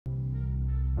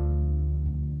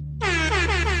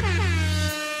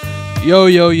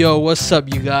Yo, what's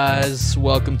up, you guys?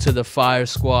 Welcome to the Fire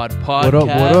Squad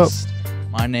podcast. What up?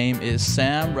 My name is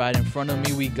Sam. Right in front of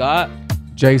me, we got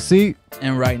JC.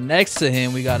 And right next to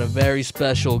him, we got a very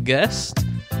special guest.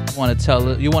 You want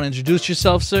to introduce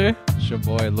yourself, sir? It's your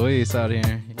boy Luis out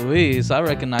here. Luis, I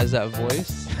recognize that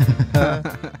voice.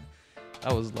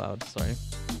 That was loud, sorry.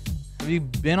 Have you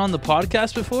been on the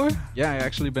podcast before? Yeah, I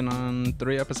actually been on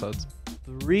 3 episodes.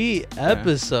 3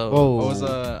 episodes.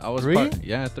 Oh, I was 3?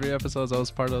 3 episodes. I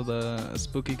was part of the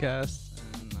Spooky Cast.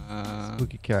 And,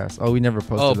 Spooky Cast. Oh, we never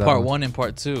posted Oh, that part one. 1 and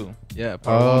part 2. Yeah,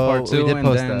 part 1, part 2, we did and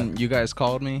post then that. you guys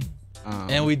called me.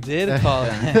 And we did call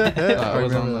it. I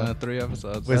was on remember the that. 3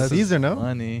 episodes. With Caesar, no?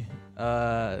 Funny.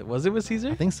 Was it with Caesar?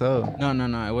 I think so. No,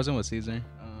 it wasn't with Caesar.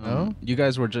 No? You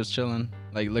guys were just chilling,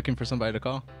 like looking for somebody to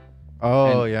call.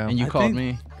 Oh, and, yeah. And you I called think-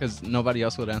 me because nobody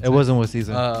else would answer. It wasn't with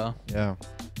Caesar. Yeah. Yeah.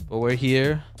 But we're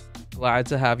here. Glad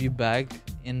to have you back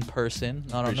in person,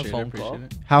 not on the phone call.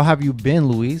 Appreciate it. How have you been,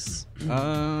 Luis?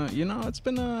 It's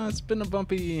been a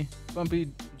bumpy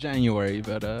January,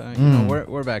 but you know,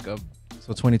 we're back up.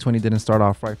 So 2020 didn't start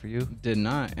off right for you? Did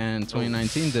not, and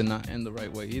 2019 did not end the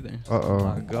right way either. Oh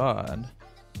my Uh-oh. God.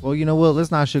 Well, you know what?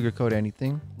 Let's not sugarcoat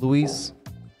anything. Luis,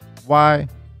 why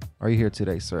are you here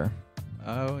today, sir?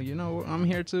 I'm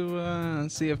here to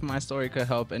see if my story could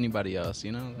help anybody else.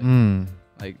 You know,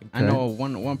 like I Okay. know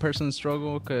one person's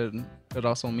struggle could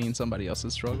also mean somebody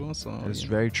else's struggle. So It's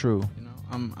very true. you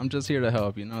know, I'm just here to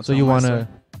help. You know, So tell you my wanna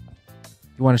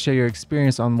story. share your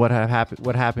experience on what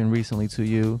happened recently to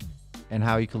you, and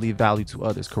how you can leave value to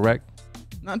others, correct?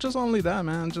 Not just only that,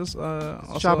 man. Just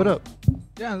also, Chop it up.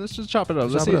 Yeah, let's just chop it up.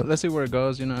 Let's see where it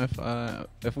goes. You know,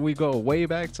 if we go way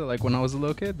back to like when I was a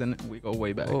little kid, then we go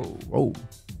way back. Oh,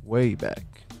 way back.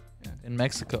 In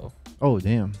Mexico. Oh,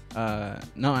 damn.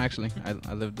 No, actually,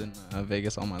 I lived in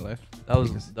Vegas all my life. That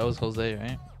was Jose,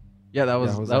 right? Yeah, that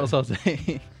was Jose. that was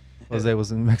Jose. Jose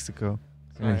was in Mexico.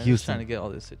 Sorry, In I'm just Houston. trying to get all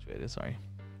this situated. Sorry.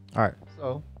 All right.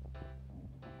 So,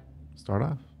 start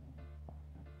off.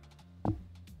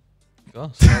 Go.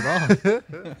 Start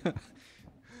off.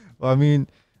 Well, I mean,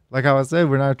 like I said,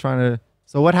 we're not trying to.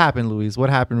 So, what happened, Luis? What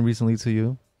happened recently to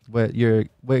you? What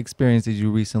experience did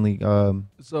you recently go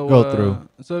through?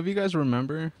 So if you guys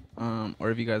remember,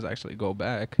 or if you guys actually go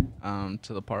back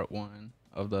to the part 1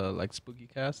 of the like Spooky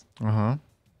Cast,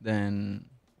 then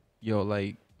you'll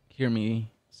like hear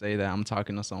me say that I'm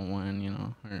talking to someone. You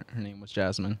know, her name was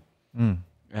Jasmine,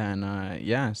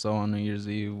 and so on New Year's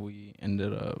Eve we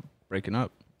ended up breaking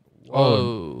up.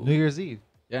 Whoa. New Year's Eve.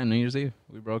 Yeah, New Year's Eve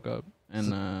we broke up,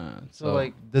 and So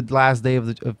like the last day of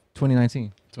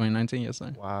 2019. 2019, yes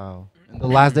sir. Wow. The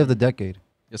last day of the decade.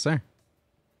 Yes sir.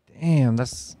 Damn,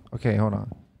 that's okay. Hold on.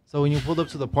 So when you pulled up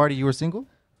to the party, you were single?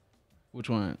 Which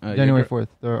one? January 4th,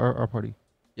 our party.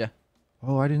 Yeah.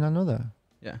 Oh, I did not know that.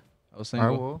 Yeah, I was All single.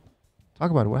 right, well,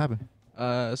 talk about it. What happened?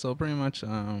 So pretty much,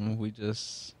 we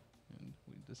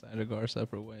decided to go our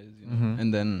separate ways, you know. Mhm.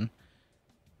 And then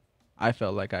I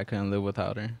felt like I couldn't live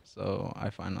without her, so I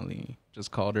finally just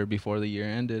called her before the year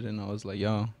ended, and I was like,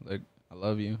 "Yo, like, I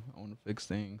love you. I want to fix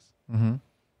things." Mm-hmm.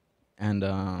 And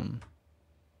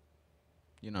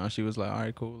you know, she was like, "All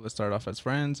right, cool. Let's start off as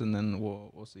friends, and then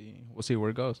we'll see where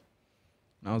it goes."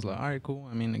 And I was like, "All right, cool.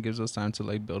 I mean, it gives us time to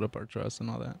like build up our trust and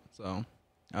all that." So,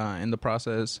 in the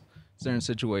process, certain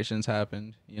situations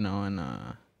happened, you know, and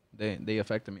they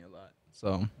affected me a lot.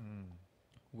 So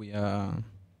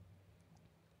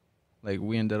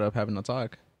we ended up having a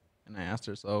talk, and I asked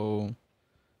her, so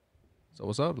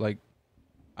what's up? Like,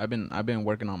 I've been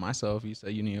working on myself. You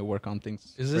said you need to work on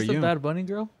things. Is for this you. the Bad Bunny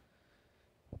girl?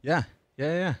 Yeah.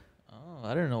 Oh,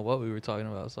 I didn't know what we were talking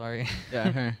about. Sorry.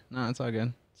 Yeah, her. No, it's all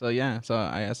good. So so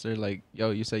I asked her like, "Yo,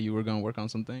 you said you were gonna work on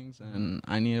some things, and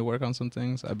I need to work on some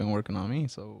things. I've been working on me.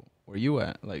 So where you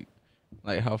at? Like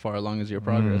how far along is your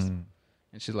progress?"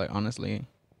 And she's like, "Honestly,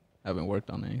 I haven't worked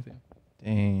on anything."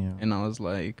 Damn. And I was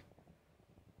like,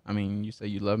 "I mean, you say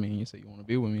you love me, and you say you want to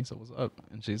be with me. So what's up?"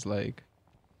 And she's like,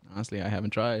 "Honestly, I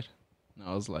haven't tried." And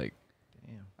I was like,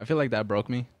 Damn. I feel like that broke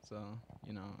me. So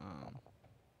you know,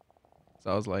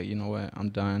 so I was like, you know what? I'm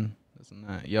done. This and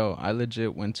that. Yo, I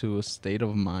legit went to a state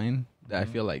of mind that I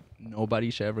feel like nobody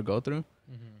should ever go through.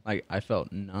 Like, I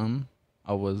felt numb.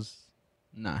 I was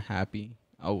not happy.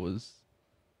 I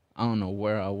don't know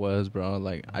where I was, bro.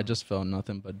 Like, I just felt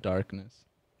nothing but darkness.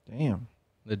 Damn.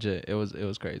 Legit. It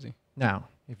was crazy. Now,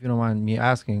 if you don't mind me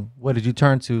asking, what did you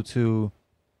turn to,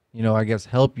 you know, I guess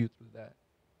help you through that?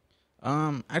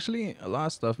 Actually, a lot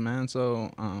of stuff, man.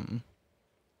 So,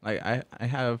 like, I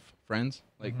have friends,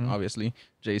 like, obviously,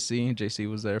 JC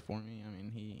was there for me. I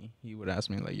mean, he would ask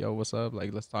me, like, yo, what's up?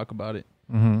 Like, let's talk about it.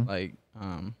 Like,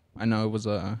 I know it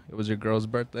was your girl's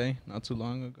birthday not too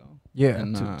long ago. Yeah,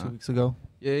 and, 2 weeks ago.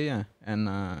 Yeah.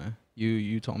 And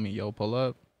you told me, yo, pull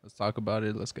up. Let's talk about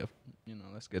it. Let's get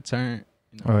turned.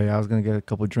 You know? Oh yeah, I was gonna get a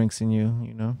couple drinks in you.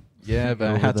 You know. Yeah,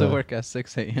 but I had to work at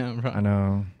 6 a.m. bro. I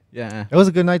know. Yeah. It was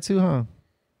a good night too, huh?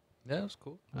 Yeah, it was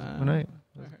cool. Good night.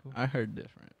 I heard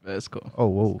different, but it's cool. Oh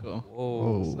whoa. It's cool.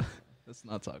 Whoa. Let's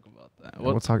not talk about that.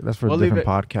 We'll talk. That's for a different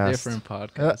podcast. Different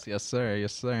podcast. Yes, sir.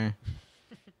 Yes, sir.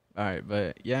 All right,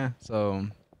 but yeah. So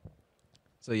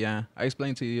yeah, I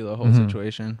explained to you the whole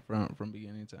situation from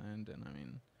beginning to end, and I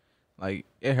mean, like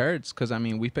it hurts because I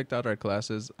mean we picked out our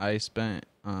classes. I spent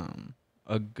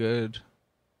a good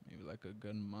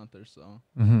month or so,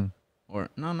 or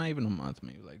no, not even a month,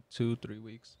 maybe like 2-3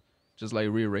 weeks, just like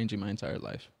rearranging my entire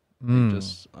life, like,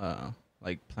 just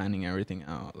like planning everything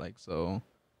out, like so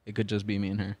it could just be me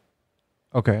and her.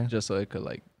 Okay. Just so it could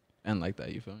like end like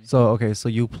that. You feel me? So okay, so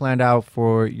you planned out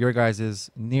for your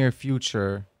guys' near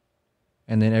future,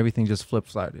 and then everything just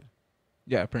flip-sided.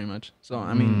 Yeah, pretty much. So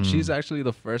I mean, she's actually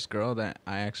the first girl that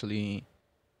I actually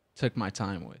took my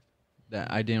time with,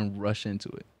 that I didn't rush into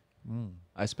it.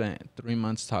 I spent 3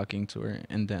 months talking to her,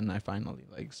 and then I finally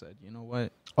like said, you know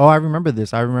what? Oh, I remember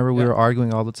this. I remember we were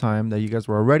arguing all the time that you guys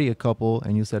were already a couple,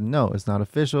 and you said no, it's not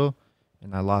official,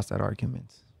 and I lost that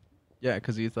argument. Yeah,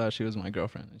 because you thought she was my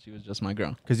girlfriend, and she was just my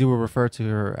girl. Because you would refer to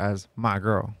her as my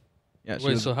girl. Yeah.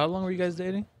 Wait, so how long were you guys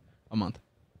dating? A month.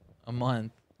 A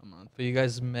month. But you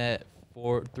guys met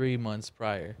 3 months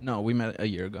prior. No, we met a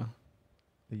year ago.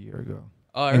 A year ago.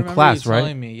 Oh, I in remember class, you right?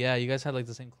 telling me. Yeah, you guys had like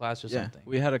the same class or something.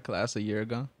 We had a class a year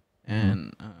ago,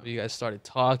 and you guys started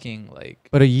talking like.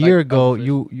 But a year ago,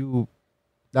 you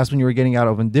that's when you were getting out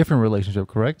of a different relationship,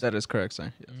 correct? That is correct,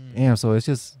 sir. Yes. Damn, so it's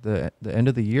just the end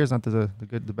of the year is not the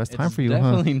best time for you,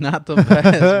 definitely not the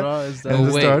best, bro. It's and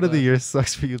the wait, start of the year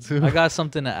sucks for you too. I got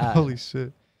something to add. Holy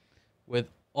shit. With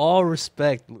all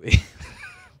respect, Louis,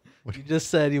 you just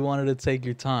said you wanted to take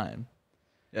your time.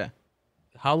 Yeah.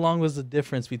 How long was the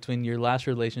difference between your last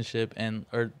relationship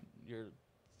or your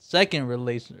second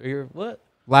relationship? Your what?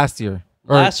 Last year.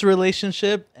 Last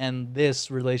relationship and this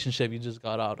relationship you just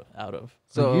got out of.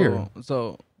 So a year.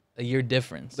 So a year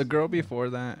difference. the girl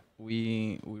before that,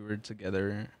 we were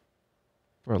together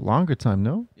For a longer time,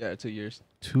 no? 2 years,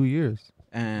 2 years.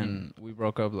 and we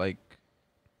broke up like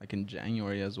in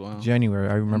January as well. January,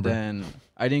 I remember. And then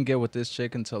I didn't get with this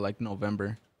chick until like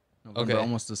November, Okay.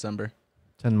 almost December.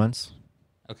 10 months.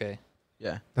 Okay.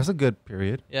 Yeah. That's a good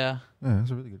period. Yeah. Yeah,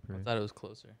 that's a really good I period. thought it was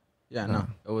closer. Yeah, no,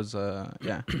 it was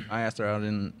yeah. I asked her out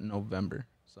in November,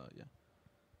 so yeah.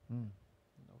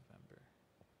 November.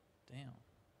 Damn.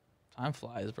 Time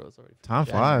flies, bro. It's already Time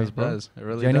January flies, bro. does. It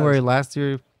really January does. last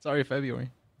year. It's already February.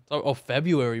 Oh,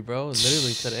 February, bro.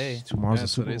 Literally today. Tomorrow's Yeah, the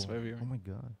Super today's Bowl. February. Oh my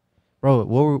god, bro,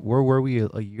 where were we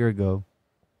a year ago?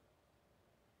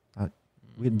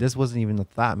 This wasn't even a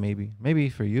thought. Maybe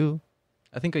for you.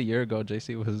 I think a year ago,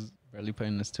 JC was barely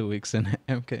playing his 2 weeks in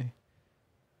MK.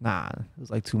 Nah, it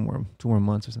was like two more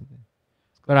months or something.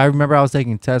 But I remember I was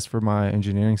taking tests for my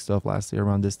engineering stuff last year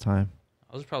around this time.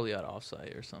 I was probably at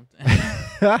offsite or something.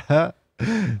 I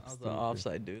And was the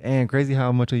offsite dude. crazy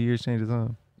how much a year changes, huh?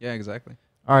 Yeah, exactly.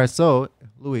 All right, so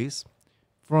Luis,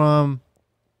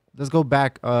 let's go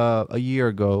back a year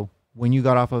ago when you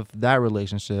got off of that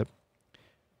relationship.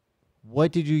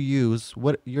 What did you use?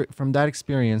 From that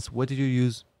experience? What did you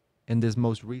use in this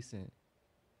most recent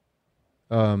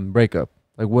breakup?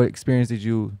 Like, what experience did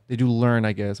you learn?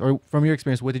 I guess, or from your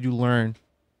experience, what did you learn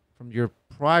from your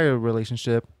prior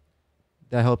relationship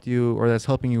that helped you, or that's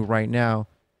helping you right now,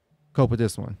 cope with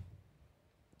this one?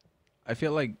 I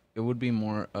feel like it would be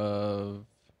more of,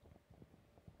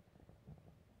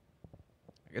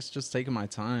 I guess, just taking my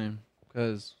time,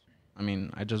 because I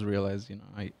mean, I just realized,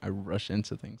 I rush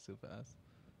into things too fast,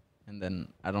 and then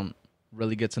I don't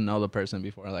really get to know the person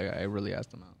before I really ask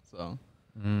them out. So,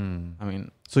 I mean,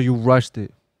 So you rushed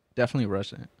it. definitely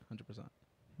rush it,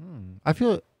 100%. I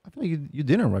feel like you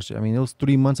didn't rush it. I mean, it was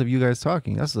 3 months of you guys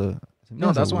talking. That's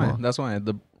That's why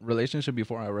the relationship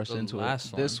before I rushed The into it.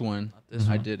 last This one, not this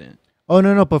I one. didn't. Oh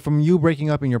no, but from you breaking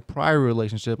up in your prior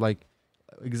relationship, like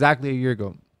exactly a year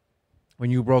ago, when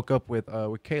you broke up with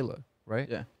Kayla, right?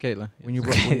 Yeah, Kayla. When you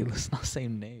Okay, let's not say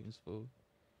names, fool.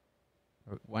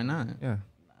 Why not? yeah,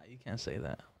 Nah, you can't say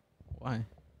that. Why?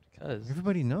 Because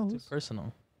everybody too knows.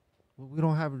 personal. We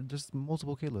don't have just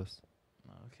multiple Kaylas.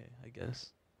 Oh, okay, I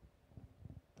guess.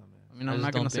 I mean, I I'm just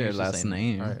not gonna don't say think her you should last say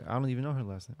name. All right, I don't even know her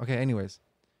last name. Okay, anyways,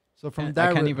 so from I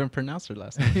that can't even pronounce her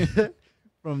last name.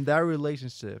 from that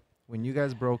relationship, when you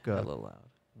guys broke up, Hella loud.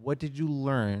 what did you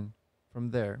learn from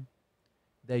there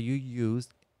that you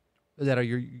used that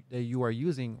you are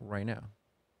using right now?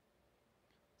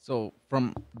 So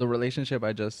from the relationship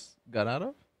I just got out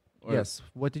of, or Yes.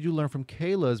 What did you learn from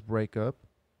Kayla's breakup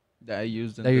that I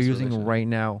used in that you're this using relationship? right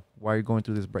now while you're going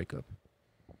through this breakup?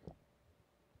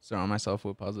 Surround myself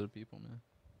with positive people, man.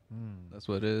 Mm. That's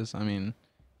what it is. I mean,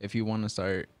 if you want to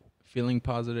start feeling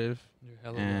positive You're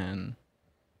hella loud. and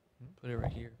Put it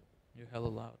right here. You're hella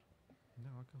loud. No,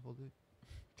 I can hold it.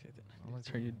 Okay, then I I like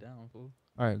turn that. you down, fool.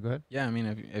 All right, go ahead. yeah, I mean,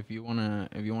 if you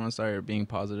wanna start being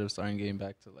positive, starting getting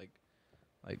back to like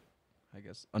I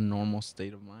guess a normal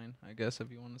state of mind, I guess if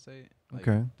you want to say it, like,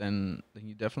 Okay. then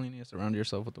you definitely need to surround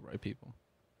yourself with the right people.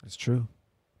 That's true.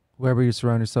 Whoever you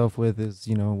surround yourself with is,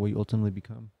 what you ultimately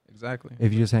become. Exactly.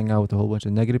 If you just hang out with a whole bunch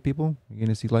of negative people, you're going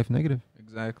to see life negative.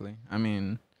 Exactly. I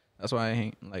mean, that's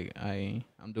why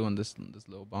I'm doing this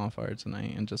little bonfire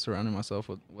tonight and just surrounding myself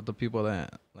with the people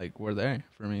that like were there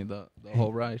for me the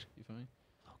whole ride. You feel me?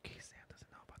 Okay, Sam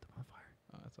doesn't know about the bonfire.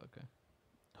 Oh, that's okay.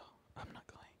 I'm not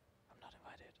going. I'm not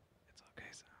invited. It's okay,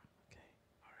 Sam.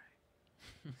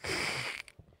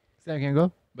 Sam can't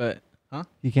go? But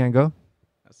He can't go?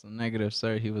 that's a negative,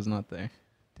 sir. He was not there.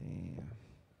 Damn.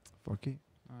 Fuck it.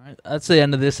 All right. That's the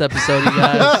end of this episode, you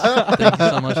guys. Thank you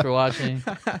so much for watching.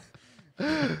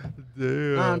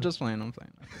 Damn. Nah, I'm just playing. I'm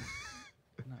playing.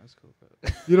 No, it's cool, bro.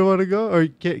 You don't want to go? Or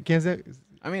can't Sam?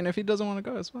 I mean, if he doesn't want to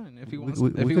go, it's fine. If he We- wants, we-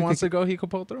 if we he could wants to kick- go, he could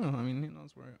pull through. I mean, he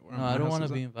knows where. No, I don't want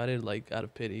to be invited like out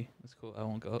of pity. It's cool. I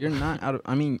won't go. You're not out of.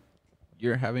 I mean,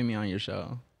 you're having me on your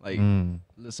show, like Mm.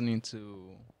 listening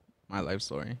to my life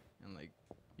story, and like,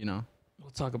 you know. We'll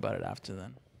talk about it after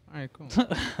then. All right, cool.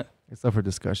 It's up for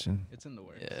discussion. It's in the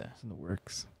works. Yeah. It's in the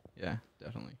works. Yeah,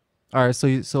 definitely. All right,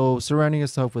 so surrounding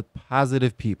yourself with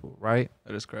positive people, right?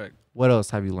 That is correct. What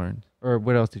else have you learned? Or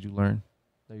what else did you learn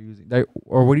that you're using?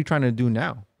 Or what are you trying to do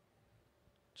now?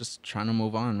 Just trying to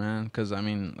move on, man. Because, I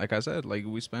mean, like I said, like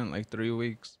we spent like 3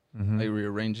 weeks Mm-hmm. like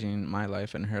rearranging my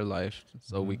life and her life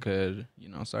so we could,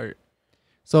 start.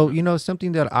 So,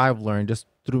 something that I've learned just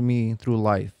through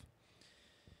life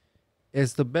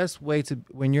is the best way to,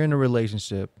 when you're in a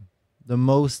relationship, the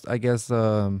most, I guess,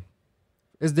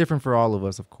 it's different for all of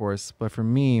us, of course. But for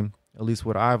me, at least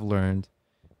what I've learned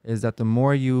is that the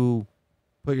more you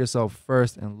put yourself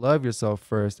first and love yourself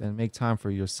first and make time for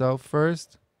yourself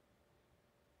first,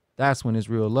 that's when it's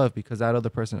real love, because that other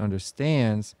person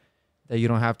understands that you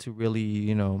don't have to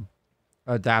really,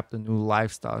 adapt a new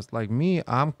lifestyles. Like me,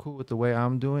 I'm cool with the way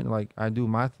I'm doing. Like I do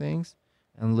my things,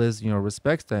 and Liz,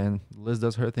 respects that, and Liz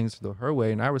does her things her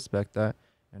way, and I respect that,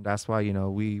 and that's why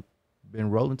we've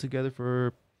been rolling together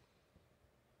for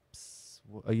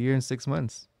a year and 6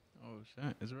 months. Oh,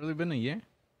 shit. Has it really been a year?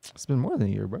 It's been more than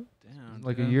a year, bro. Damn. It's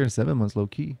like dude. a year and 7 months, low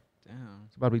key. Damn.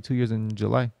 It's about to be 2 years in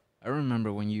July. I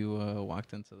remember when you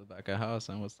walked into the back of the house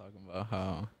and was talking about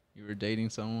how you were dating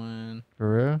someone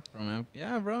For real? from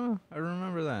yeah, bro. I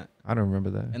remember that. I don't remember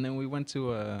that. And then we went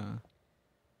to the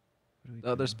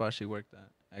other spot she worked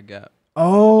at Gap.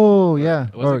 Oh yeah,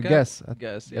 Was or it Gap? Guess.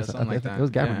 Guess, yeah, Guess, something like think that. it was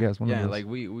Gap or yeah. Guess, one of yeah, those. like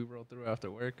we rolled through after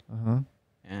work, Uh huh.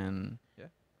 and yeah,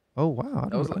 Oh wow,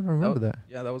 I was don't like- remember that.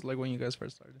 yeah, that was like when you guys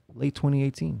first started. Late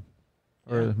 2018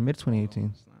 or Yeah. mid 2018.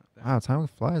 It's not that- Wow, time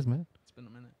flies, man. It's been a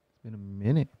minute. It's been a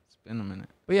minute. It's been a minute.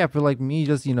 But yeah, for like me,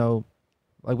 just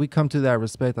like we come to that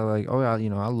respect. I like, oh yeah,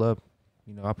 I love,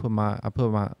 I put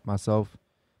myself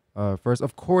first.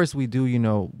 Of course, we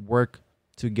do, work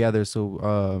together. So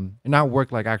and not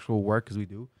work like actual work, because we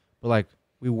do, but like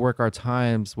we work our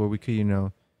times where we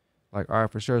could, like, all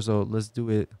right, for sure. So let's do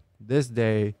it this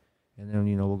day, and then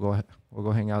we'll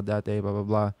go hang out that day, blah blah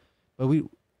blah. But you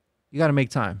got to make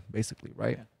time, basically,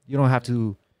 right? Yeah. You don't have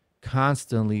to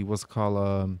constantly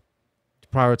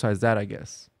prioritize that, I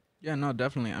guess. Yeah, no,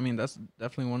 definitely. I mean, that's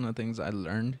definitely one of the things I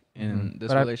learned in Mhm. this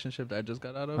But I- relationship that I just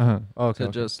got out of. Uh-huh. Oh, okay.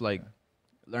 To just like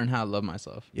learn how to love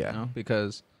myself. Yeah.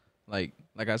 Because like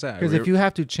I said, Because if you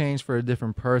have to change for a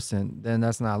different person, then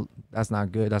that's not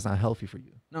good. That's not healthy for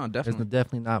you. no, It's definitely.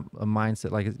 definitely not a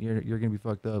mindset. Like you're gonna be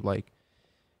fucked up. Like,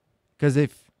 because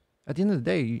if at the end of the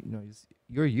day,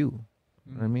 you're you.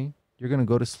 You know what I mean? You're gonna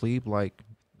go to sleep like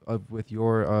with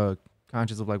your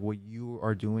conscious of like what you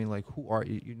are doing. Like who are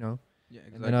you? Yeah, And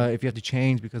exactly. then if you have to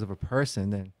change because of a person,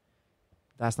 then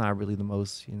that's not really the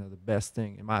most the best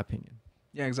thing, in my opinion.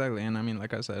 Yeah, exactly. And I mean,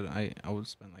 like I said, I would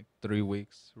spend like 3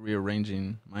 weeks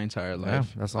rearranging my entire Yeah,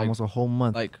 life. that's like, almost a whole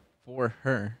month. like for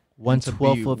her. One to be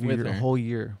 12th of with your her. whole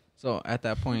year. So at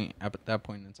that point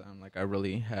in time, like I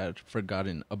really had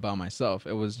forgotten about myself.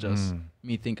 It was just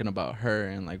me thinking about her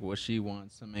and like what she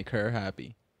wants to make her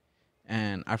happy,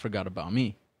 and I forgot about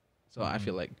me. So I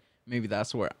feel like maybe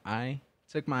that's where I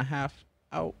took my half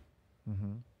out,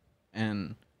 Mm-hmm.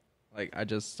 and like I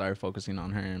just started focusing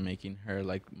on her and making her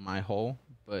like my whole.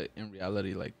 But in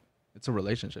reality, like it's a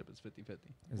relationship. It's 50-50.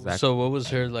 Exactly. So what was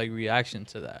her like reaction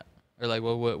to that, or like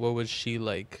what would she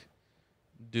like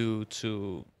do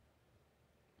to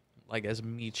like as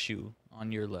meet you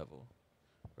on your level,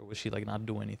 or would she like not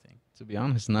do anything? To be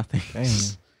honest, nothing. Dang.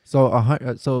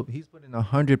 So he's put in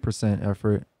 100%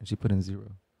 effort, and she put in 0.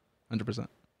 100%.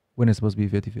 When it's supposed to be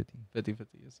 50-50. 50-50,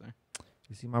 yes, sir.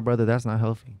 You see, my brother, that's not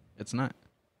healthy. It's not.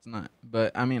 It's not.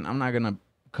 But I mean, I'm not gonna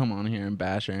come on here and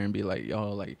bash her and be like,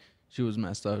 yo, like she was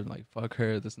messed up, like fuck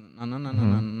her. This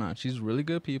no. She's really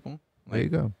good people. Like, There you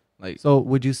go. Like, So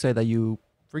would you say that you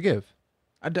forgive?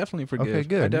 I definitely forgive. Okay,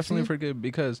 good. I You definitely see? forgive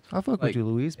because I fuck like, with you,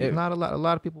 Luis. But if- not a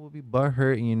lot of people will be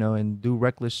butthurt, you know, and do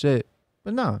reckless shit.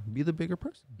 But nah, be the bigger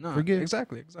person. no, Forgive.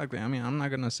 exactly. I mean, I'm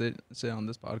not gonna sit on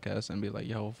this podcast and be like,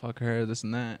 yo, fuck her, this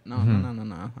and that. No, Mhm.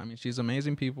 no. I mean, she's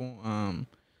amazing people.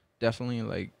 Definitely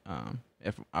like,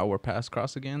 if our paths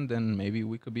cross again, then maybe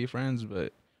we could be friends.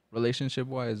 But relationship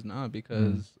wise, not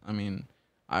because I mean,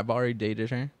 I've already dated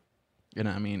her, and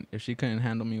I mean, if she couldn't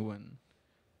handle me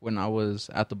when I was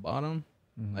at the bottom,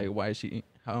 Mhm. like why is she?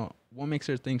 What makes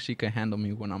her think she can handle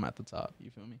me when I'm at the top?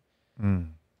 You feel me? Mm.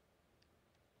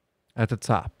 At the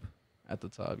top. At the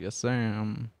top, yes, sir.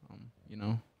 You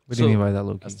know, What do you So, mean by that,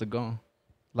 Loki? that's the goal.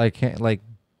 Like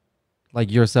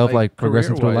yourself, like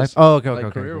progressing through life. career-wise. Oh, okay, Like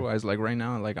okay. career wise, like right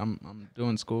now, like I'm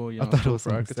doing school. You I know, thought it school was for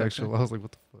something architecture. sexual. I was like,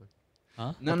 what the fuck?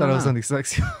 Huh? No, I no, thought it was no. something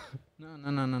sexual.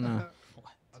 No.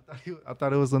 I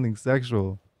thought it was something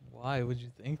sexual. Why would you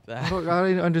think I that?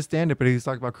 didn't understand it, but he was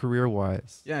talking about career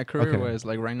wise. Yeah, career wise,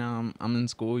 like right now, I'm in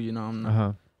school. You know,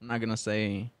 I'm not gonna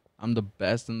say I'm the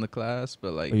best in the class,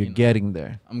 but like But you're you know, getting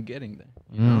there. I'm getting there.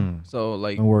 You know, so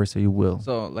like Don't worry, so you will.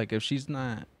 So like if she's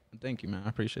not, thank you, man, I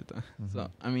appreciate that. So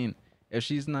I mean, if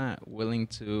she's not willing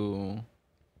to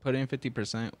put in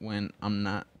 50% when I'm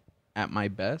not at my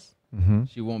best,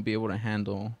 she won't be able to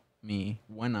handle me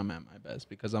when I'm at my best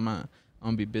because I'm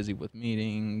gonna be busy with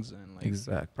meetings and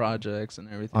like projects and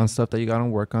everything on stuff that you gotta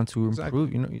work on to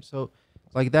improve. You know, so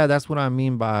like that. That's what I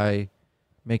mean by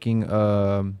making you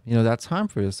know, that time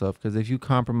for yourself. Because if you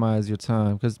compromise your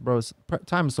time, because bro,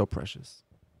 time is so precious.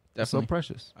 It's so Definitely.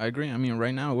 precious. I agree. I mean,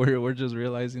 right now we're just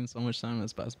realizing so much time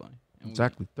has passed by. And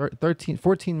Exactly.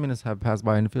 14 minutes have passed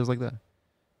by, and it feels like that.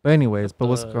 But anyways, but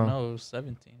what's called? No,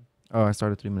 17. Oh, I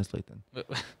started 3 minutes late then.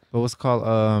 But what's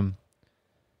called?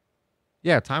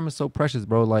 Yeah, time is so precious,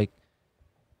 bro. Like,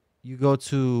 you go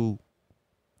to,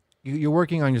 you're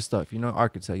working on your stuff. You know,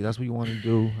 architect. That's what you want to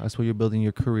do. That's what you're building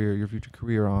your career, your future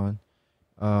career on.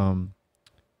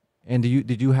 And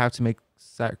did you have to make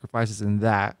sacrifices in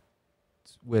that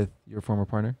with your former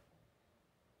partner,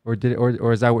 or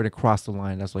is that where it crossed the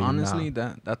line? That's why. Honestly,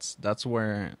 that's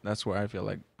where I feel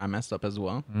like I messed up as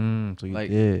well. So you like,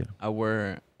 did. I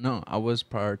was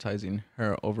prioritizing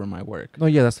her over my work. No,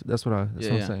 yeah, that's what I'm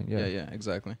saying. Yeah,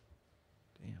 Exactly.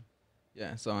 Damn.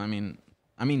 Yeah, so I mean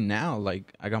now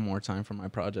like I got more time for my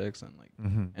projects and like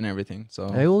and everything. So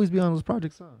I always be on those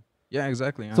projects, huh? yeah,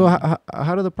 exactly. So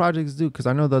how do the projects do? Because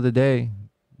I know the other day,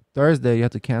 Thursday, you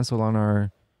had to cancel on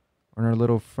our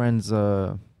little friend's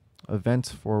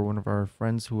event for one of our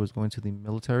friends who was going to the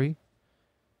military.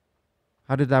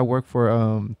 How did that work for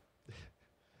Hold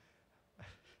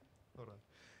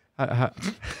on.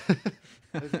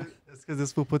 It's because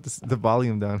this fool put the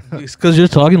volume down. It's because you're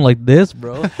talking like this,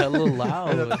 bro. Hella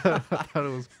loud. I thought it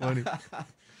was funny.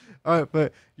 All right,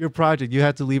 but your project, you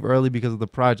had to leave early because of the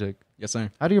project. Yes,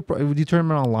 sir. How do would you turn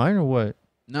them online or what?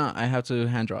 No, I have to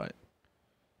hand draw it.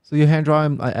 So you hand draw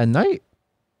them at night?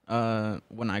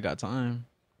 When I got time.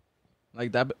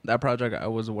 Like that project I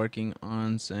was working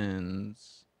on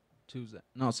since Tuesday.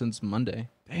 No, since Monday.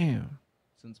 Damn.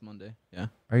 Since Monday. Yeah.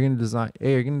 Are you gonna design?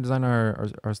 Hey, are you gonna design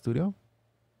our studio?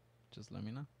 Just let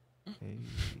me know. Hey,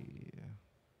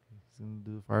 he's gonna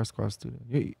do FIRESQUAD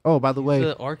studio. Oh, by the way, He's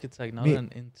an architect, not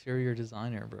an interior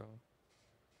designer, bro.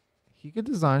 he could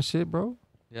design shit, bro.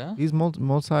 Yeah. He's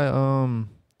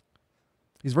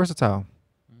he's versatile.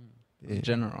 Yeah.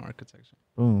 General architecture.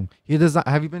 Boom. He design.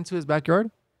 Have you been to his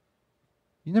backyard?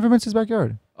 You never been to his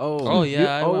backyard? Oh,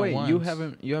 yeah, I went wait, once.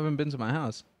 you haven't been to my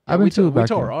house. I've been to a we backyard.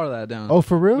 tore all that down. Oh,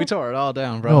 for real? We tore it all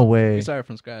down, bro. No way. We started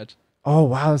from scratch. Oh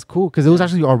wow, that's cool. Cause it was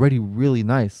actually already really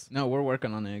nice. No, we're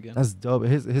working on it again. That's dope.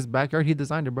 His backyard, he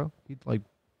designed it, bro. He like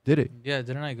did it. Yeah,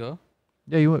 didn't I go?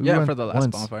 Yeah, you went. Yeah, for the last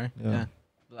bonfire. Yeah. Yeah.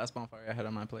 The last bonfire I had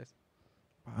at my place.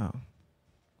 Wow.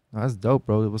 No, that's dope,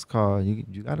 bro. It was called. You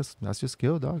gotta. That's your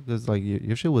skill, dog. Cause like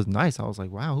your shit was nice. I was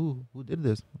like, wow, who did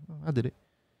this? Oh, I did it.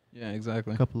 Yeah,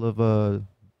 exactly. A couple of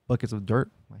buckets of dirt,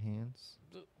 my hands.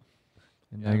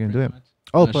 And now you're gonna do pretty it. much.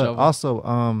 Oh, And a but shovel. also,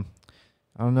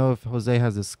 I don't know if Jose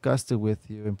has discussed it with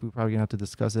you, and we're probably gonna have to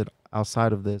discuss it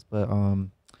outside of this. But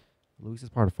Luis is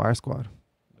part of Fire Squad.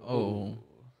 Oh.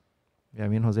 Yeah,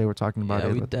 me and Jose were talking about Yeah,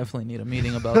 it. we but definitely need a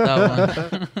meeting about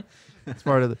that one. it's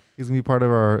part of he's gonna be part of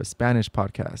our Spanish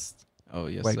podcast. Oh,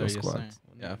 yes, Fuego sir. Yes, Squad. sir.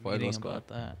 We Yeah, need a Fuego meeting Squad. about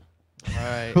that. All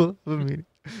right. We'll have a meeting.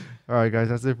 All right, guys,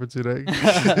 that's it for today.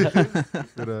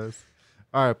 Good ass.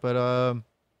 All right, but all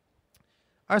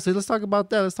right, so let's talk about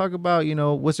that. Let's talk about,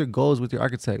 what's your goals with your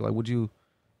architect? Like, would you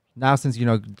now, since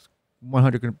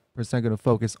 100% gonna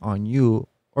focus on you,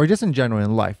 or just in general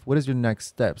in life, what is your next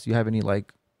steps? You have any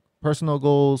like personal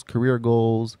goals, career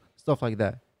goals, stuff like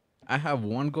that? I have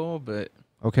one goal, but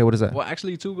Okay, what is that? well,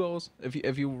 actually two goals.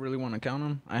 If you really want to count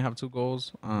them, I have two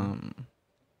goals.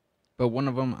 But one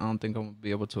of them I don't think I'm gonna be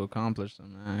able to accomplish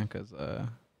them, man, because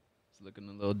it's looking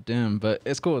a little dim. But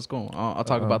it's cool. It's cool. I'll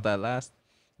talk about that last.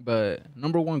 But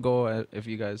number one goal, if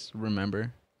you guys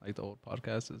remember, like the old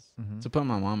podcast, is to put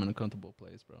my mom in a comfortable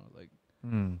place, bro.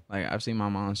 Like I've seen my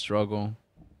mom struggle,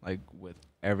 like with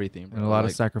everything, bro. And a lot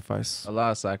like, of sacrifice. a lot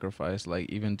of sacrifice, like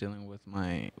even dealing with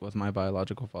my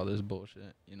biological father's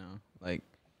bullshit, like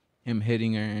him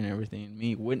hitting her and everything,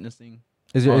 me witnessing.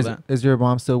 Is your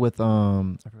mom still with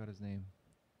I forgot his name,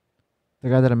 the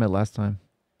guy that I met last time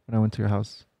when I went to your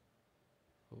house?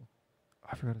 Who?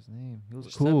 I forgot his name. He was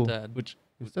Your cool. stepdad. Which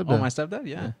Your oh, stepdad. my stepdad,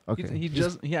 yeah. Okay.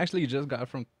 He actually just got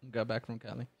back from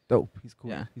Cali. Dope. He's cool.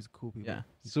 Yeah. He's cool people. Yeah,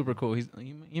 super cool.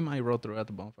 He might roll through at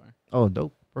the bonfire. Oh,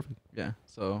 dope. Perfect. Yeah,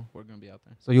 so we're gonna be out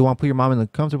there. So you want to put your mom in a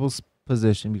comfortable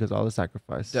position because of all the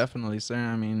sacrifice. Definitely, sir.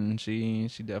 I mean, she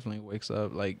definitely wakes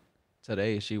up. Like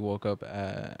today, she woke up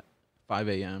at 5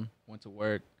 a.m. Went to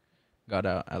work, got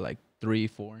out at like 3,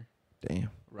 4, Damn.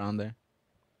 around there.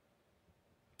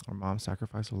 Our mom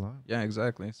sacrificed a lot. Yeah,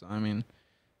 exactly. So I mean,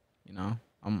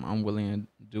 I'm willing to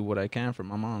do what I can for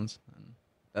my moms,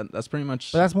 and that's pretty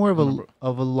much. But that's more of number-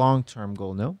 a long-term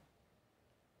goal, no?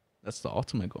 That's the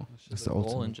ultimate goal. It's That's just the a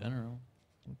goal in ultimate. general.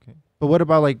 Okay. But what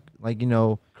about like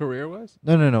Career wise,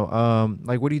 no.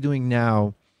 Like what are you doing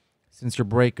now since your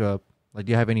breakup? Like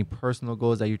do you have any personal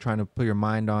goals that you're trying to put your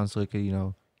mind on so it could,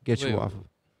 get Wait, you off of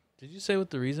Did you say what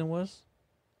the reason was?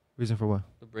 reason for what?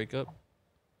 The breakup?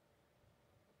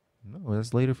 No,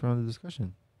 that's later for the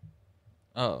discussion.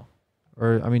 Oh.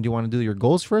 Or I mean, do you want to do your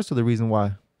goals first or the reason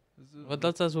why? Well,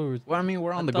 that's what we were. Well, I mean,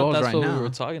 we're on I the thought goals that's right what now. we were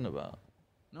talking about.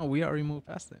 No, we already moved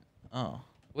past it. Oh.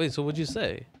 Wait, so what'd you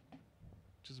say?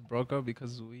 Just broke up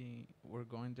because we were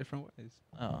going different ways.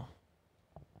 Oh.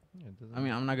 I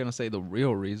mean, I'm not gonna say the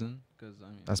real reason because I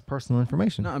mean, That's personal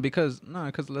information. because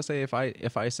let's say if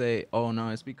I say, oh no,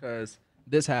 it's because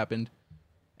this happened,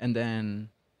 and then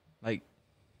like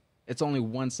it's only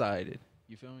one sided.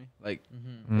 You feel me? Like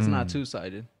Mm-hmm. it's not Mm. two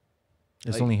sided.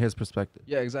 It's like- only his perspective.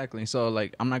 Yeah, exactly. So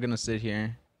like I'm not gonna sit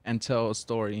here and tell a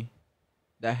story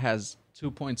that has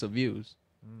 2 points of views.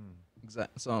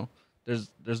 Exactly. So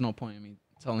there's no point in me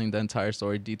telling the entire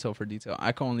story detail for detail.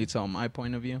 I can only tell my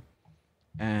point of view,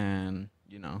 and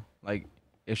like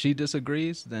if she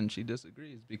disagrees, then she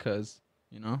disagrees because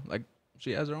like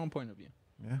she has her own point of view.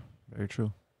 Yeah, very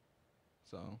true.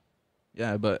 So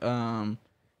yeah, but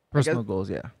Personal guess- goals,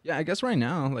 yeah. yeah, I guess right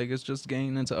now like it's just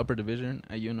getting into upper division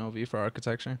at UNLV for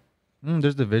architecture.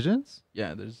 There's divisions.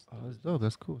 Yeah, there's Oh, that's dope.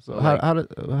 That's cool. So So, how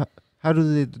like- how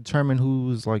do they determine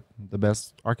who's like the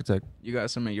best architect? you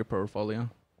guys submit your portfolio.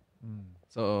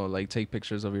 So like take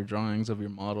pictures of your drawings of your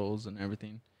models and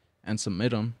everything, and submit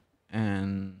them.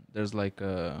 And there's like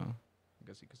I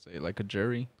guess you could say like a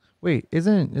jury. Wait,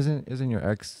 isn't your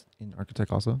ex in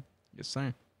architect also? Yes,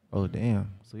 sir. Oh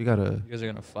damn! So you gotta You guys are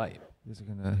gonna fight.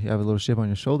 you have a little chip on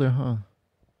your shoulder, huh?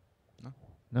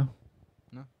 No.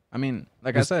 I mean,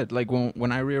 like I said, like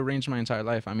when I rearranged my entire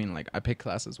life, I mean, like I pick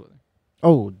classes with her.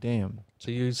 Oh damn!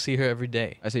 So you see her every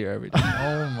day. I see her every day.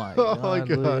 Oh my Oh god, my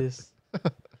God. Luis.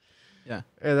 Yeah.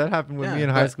 Hey, that happened with Yeah, me in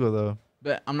high but- school though.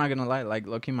 But I'm not gonna lie, like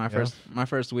looking my Yeah.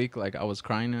 first week, like I was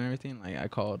crying and everything. Like I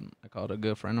called a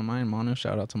good friend of mine, Manu.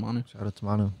 Shout out to Manu. Shout out to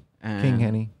Manu, And King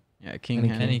Henny. Yeah, King Henny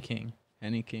Henny. Kenny King.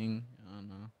 Henny King. I don't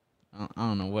know. I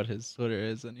don't know what his Twitter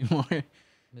is anymore.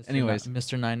 Mr. Anyways.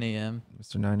 Mr. 9 a.m.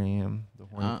 Mr. 9 a.m. The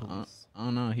horny police. I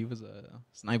don't know. He was a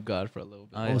snipe god for a little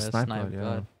bit. Oh, Oh, yeah, Snipe Snipe God, yeah.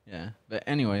 God. Yeah. But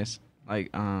anyways, like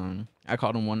I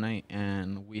called him one night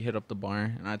and we hit up the bar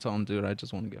and I told him, dude, I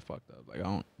just want to get fucked up. Like I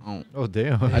don't Oh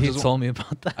damn! I he just told me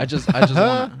about that. I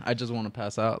just want to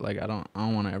pass out. Like I don't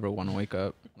want to ever want to wake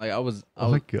up. Like I was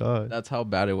oh my god! that's how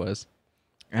bad it was.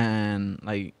 And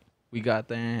like we got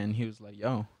there and he was like,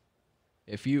 yo,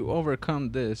 if you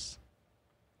overcome this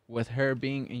with her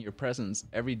being in your presence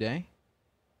every day,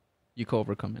 you can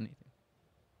overcome anything.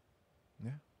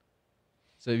 Yeah.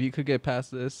 So if you could get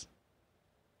past this,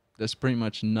 there's pretty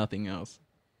much nothing else.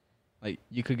 Like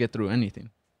you could get through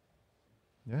anything.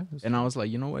 Yeah. And I was like,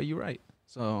 you know what, you're right.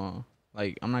 So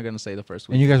like, I'm not gonna say the first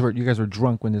week. And you guys were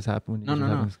drunk when this happened. When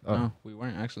No, we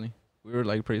weren't actually. We were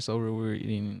like pretty sober. We were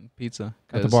eating pizza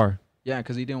at the bar. Yeah,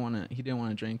 because he didn't want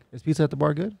to drink. Is pizza at the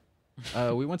bar good?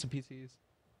 We went to PT's.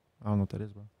 I don't know what that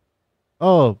is, bro.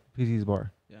 Oh, PT's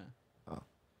bar. Yeah.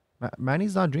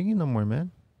 Manny's not drinking no more,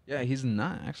 man. Yeah, he's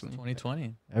not actually.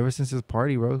 2020. Ever since his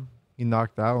party, bro, he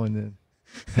knocked out and then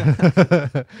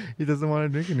he doesn't want to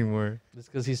drink anymore.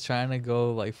 Just because he's trying to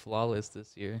go like flawless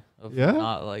this year of Yeah?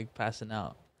 not like passing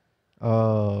out.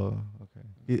 Oh, okay.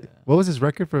 Yeah. What was his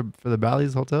record for the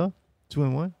Bally's Hotel?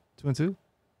 2-1, 2-2.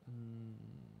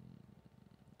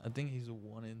 I think he's 1-3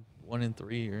 or 1-3?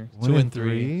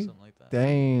 2-3, something like that.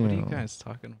 Damn. What are you guys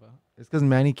talking about? It's because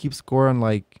Manny keeps score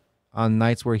on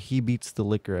nights where he beats the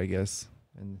liquor, I guess,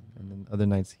 and then other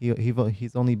nights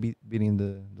he's only beating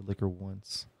the liquor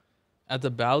once. At the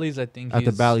Bally's, I think At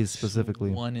the he's Bally's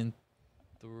specifically. 1-3.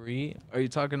 Are you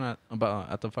talking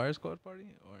about at the Fire Squad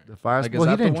party or The fire. Like, is well,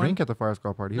 he that the didn't one? drink at the fire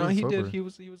squad party. no? Was He sober. did. He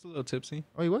was a little tipsy.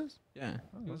 Oh, he was. Yeah,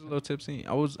 he was a okay. little tipsy.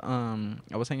 I was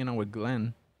hanging out with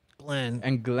Glenn, Glenn.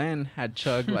 and Glenn had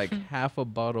chugged like half a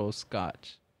bottle of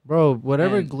scotch. Bro,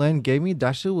 whatever And- Glenn gave me,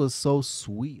 that shit was so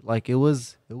sweet. Like it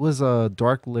was a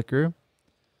dark liquor,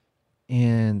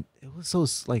 and it was so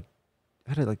like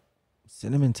had a like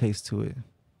cinnamon taste to it.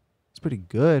 It's pretty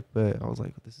good, but I was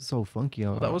like, this is so funky.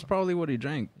 Well, that was probably what he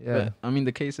drank. Yeah. But, I mean,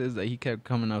 the case is that he kept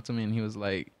coming up to me and he was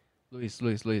like, Luis,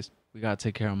 we gotta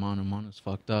take care of Manu. Manu's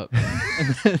fucked up.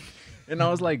 and I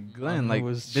was like, Glenn, Manu like,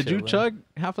 was did you chilling. chug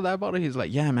half of that bottle? He's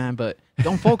like, yeah, man, but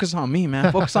don't focus on me,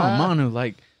 man. Focus on Manu.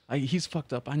 Like he's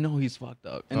fucked up. I know he's fucked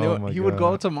up. And Oh my he would go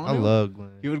God. up to Manu. I love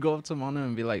Glenn. He would go up to Manu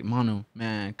and be like, Manu,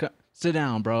 man, sit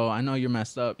down, bro. I know you're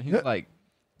messed up. He's like,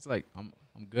 I'm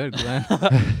good, Glenn.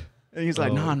 And he's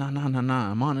like, Oh.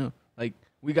 nah, Manu. Like,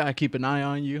 we gotta keep an eye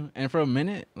on you. And for a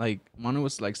minute, like, Manu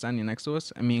was like standing next to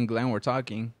us, and me and Glenn were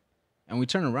talking, and we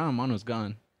turned around, Manu's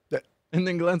gone. And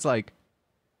then Glenn's like,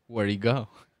 where'd he go?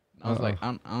 And I was like,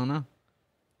 I don't know.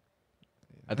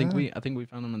 I think we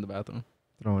found him in the bathroom.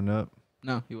 Throwing up,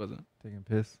 No, he wasn't. taking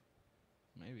piss.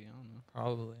 Maybe, I don't know.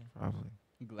 Probably. Probably.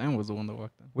 Glenn was the one that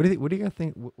walked in. What do you guys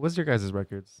think? What's your guys'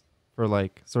 records for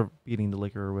like sort of beating the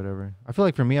liquor or whatever? I feel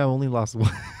like for me, I only lost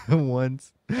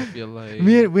once. I feel like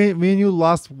me and you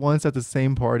lost once at the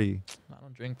same party. I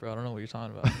don't drink, bro. I don't know what you're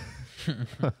talking about.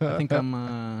 I think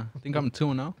I'm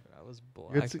 2-0. I was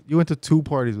black. You went to 2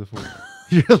 parties before.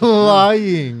 You're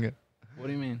lying. What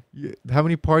do you mean? How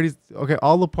many parties? Okay,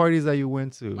 all the parties that you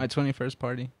went to. My 21st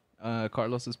party,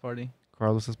 Carlos's party,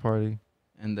 Carlos's party,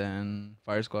 and then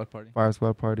Fire Squad party. Fire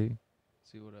Squad party,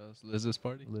 See what else? Liz's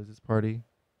party. Liz's party.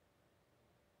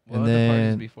 What And other parties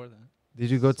then- before that? Did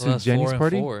you go So to that's Jenny's 4 and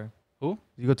party? 4. Did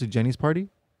you go to Jenny's party?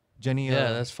 Jenny.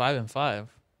 Yeah, that's 5 and 5.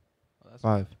 Oh, that's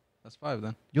 5. That's 5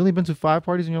 then. You only been to 5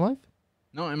 parties in your life?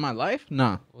 No, in my life,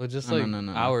 no. Well, just No, like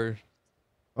no. our.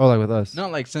 Oh, like with us?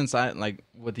 Not like since I like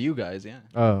with you guys. Yeah,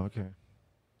 Oh, okay.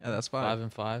 yeah, that's 5 5.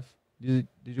 and 5. Did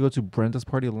you go to Brenta's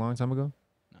party a long time ago?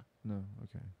 No. No.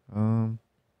 Okay.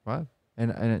 5.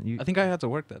 And you. I think I had to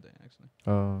work that day actually.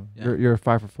 Yeah. You're a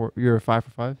 5 for 4. You're a 5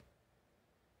 for 5.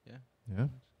 Yeah. Yeah.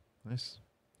 Nice.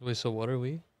 Wait, so what are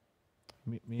we?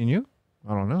 Me and you?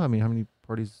 I don't know. I mean, how many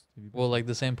parties have you been? Well, like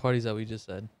the same parties that we just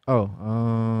said.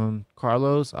 Oh,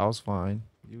 Carlos, I was fine.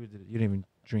 You didn't even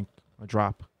drink a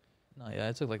drop. No, yeah,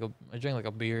 I drank like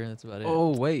a beer and that's about it.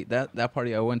 Oh wait, that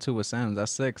party I went to with Sam.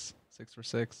 That's 6 for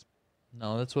 6.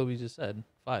 No, that's what we just said.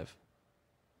 5.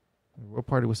 What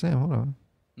party was Sam? Hold on.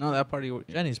 No, that party.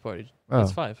 Jenny's party. Oh.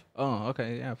 That's 5. Oh,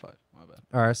 okay, yeah, 5. My bad.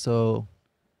 All right, so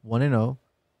 1-0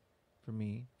 for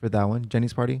me for that one.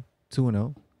 Jenny's party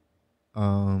 2-0.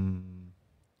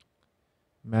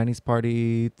 Manny's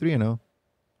party 3-0.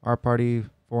 Our party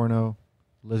 4-0.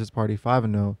 Liz's party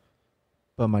 5-0.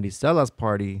 But Maricella's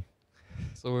party,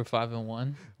 So we're 5 and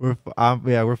 1. we're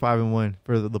 5-1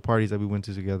 for the parties that we went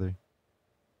to together.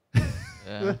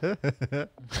 Yeah.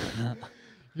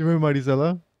 You remember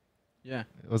Maricela? Yeah,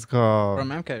 It was called from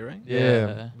MK, right?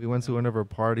 Yeah. We went to one of her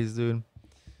parties, dude.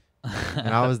 And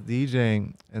I was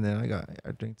DJing, and then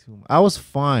I drank too much. I was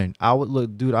fine. I would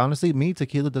look, dude. Honestly, me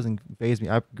tequila doesn't faze me.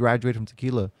 I graduated from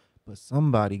tequila, but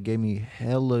somebody gave me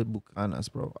hella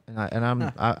bucanas, bro. And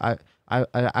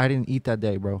I didn't eat that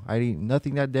day, bro. I didn't eat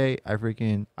nothing that day.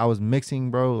 I was mixing,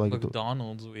 bro. Like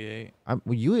McDonald's we ate. well,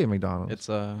 you ate McDonald's. It's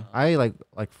I ate like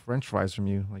French fries from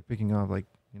you, like picking up, like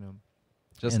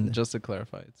and- just to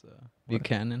clarify, it's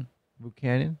Buchanan.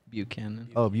 Buchanan. Buchanan.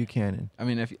 Oh, Buchanan. I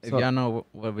mean, if So- y'all know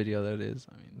what video that is,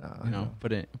 I mean, Nah, you I know, know.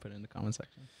 put it in the comment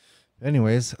section.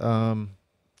 Anyways, I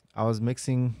was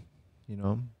mixing,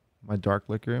 my dark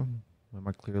liquor with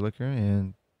my clear liquor,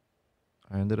 and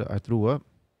I threw up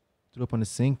on the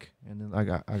sink, and then I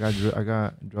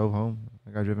got drove home.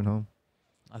 I got driven home.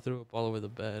 I threw up all over the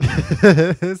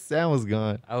bed. Sam was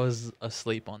gone. I was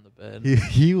asleep on the bed.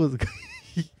 He was.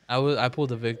 I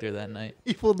pulled a Victor that night.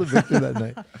 He pulled the Victor that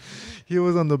night. He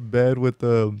was on the bed with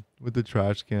the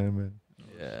trash can, man.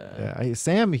 Yeah.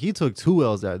 Sam, he took 2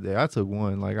 L's that day. I took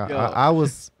 1. Like I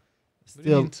was What do you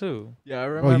still. mean 2? Yeah, I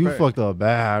Bro, remember. you fucked up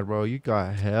bad, bro. You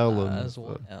got hella. That's messed up.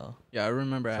 1 L. Yeah, I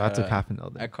remember. So I took half an L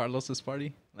there. At Carlos's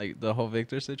party, like the whole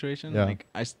Victor situation. Yeah. Like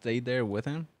I stayed there with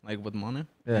him, like with Mona.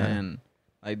 Yeah. And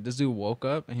like this dude woke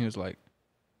up and he was like,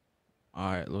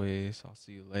 "All right, Luis, I'll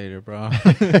see you later, bro."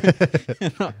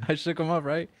 And I shook him up,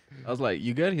 right? I was like,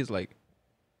 "You good?" He's like,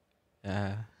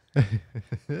 "Yeah."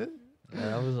 Yeah,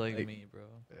 that was like me, bro.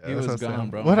 He was gone,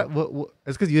 bro. What?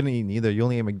 It's because you didn't eat neither. You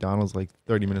only ate McDonald's like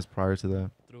 30 minutes prior to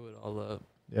that. Threw it all up.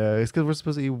 Yeah, it's because we're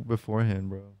supposed to eat beforehand,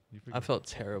 bro. I felt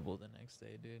terrible the next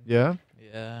day, dude. Yeah?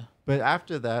 Yeah. But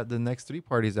after that, the next 3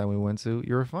 parties that we went to,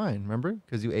 you were fine, remember?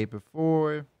 Because you ate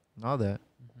before and all that.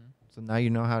 So now you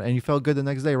know how, and you felt good the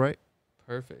next day, right?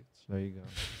 Perfect. There you go.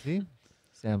 See?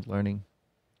 Sam's learning.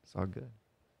 It's all good.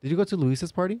 Did you go to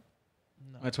Luis's party?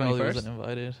 No, My I probably 21st? wasn't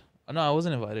invited. No, I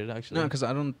wasn't invited actually. No, because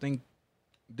I don't think.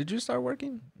 Did you start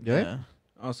working? Yeah.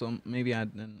 Also, maybe I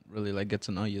didn't really like get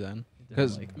to know you then. Didn't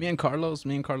Because like me and Carlos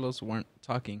weren't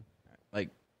talking, like,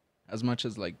 as much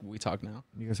as like we talk now.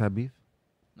 You guys had beef?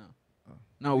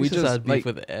 No, we just had beef like,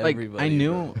 with everybody.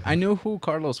 I knew who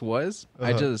Carlos was. I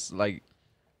Uh-huh. just like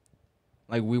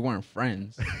we weren't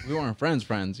friends. We weren't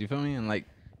friends. You feel me? And like,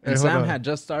 Hey, and hold Sam on. had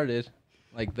just started,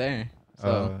 like there.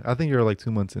 So I think you were like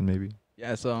 2 months in, maybe.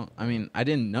 yeah. So I mean, I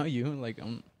didn't know you. Like,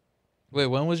 Wait,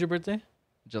 when was your birthday?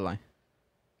 July.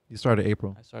 You started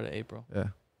April. I started April. Yeah.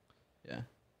 Yeah.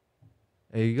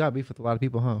 Hey, you got beef with a lot of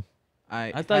people, huh?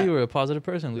 I thought you were a positive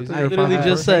person, Luis. thought I you were a literally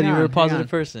positive just said person. you were a Hang on, positive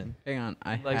person. Hang on.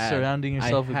 Like surrounding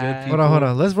yourself with good had- people. Hold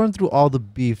on. Let's run through all the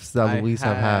beefs that Luis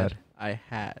have had. I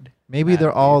had. Maybe had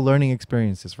they're all beef. learning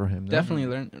experiences for him. no? Definitely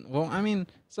learn. Well, I mean,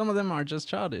 some of them are just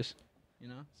childish, you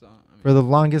know. So I mean, For the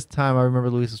longest time, I remember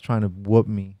Luis was trying to whoop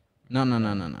me. no.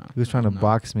 He was trying to No.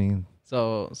 box me.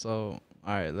 So all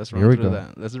right, let's Here run we through go.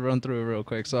 that. Let's run through it real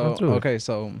quick. So Run through it. okay,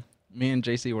 so me and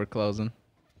JC were closing,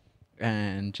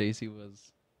 and JC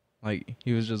was like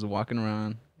he was just walking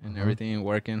around and Uh-huh. everything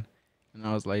working, and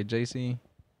I was like, JC,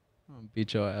 I'm gonna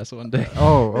beat your ass one day.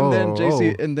 Oh,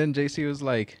 And then JC was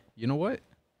like, you know what?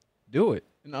 Do it.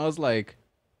 And I was like,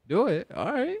 do it.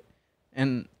 All right.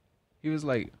 And he was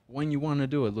like, when you want to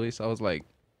do it, Luis? I was like,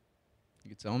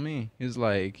 you tell me. He was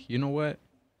like, you know what?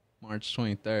 March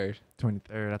 23rd.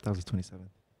 23rd. I thought it was 27th.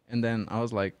 And then I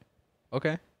was like,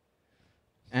 okay.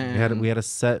 And We had a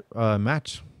set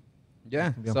match. yeah.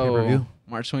 Be on So pay-per-view.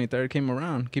 March 23rd came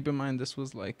around. Keep in mind, this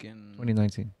was like in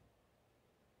 2019.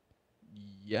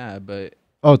 Yeah, but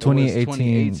Oh, it was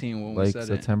 2018. when we Like said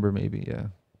September, maybe. Yeah.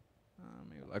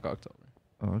 maybe like October.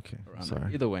 Oh, okay. Around there.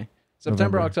 Sorry. Either way,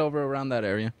 September, November. October, around that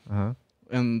area. Uh-huh.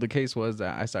 And the case was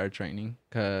that I started training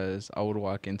because I would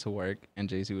walk into work and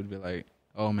JC would be like,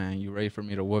 "Oh man, you ready for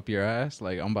me to whoop your ass?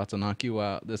 Like I'm about to knock you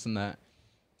out, this and that."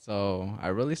 So I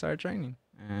really started training.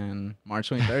 And March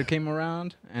 23rd came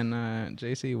around, and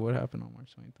JC, what happened on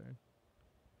March 23rd?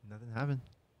 Nothing happened.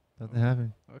 Nothing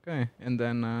happened. Okay, and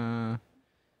then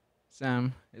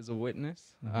Sam is a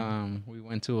witness. Mhm. We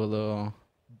went to a little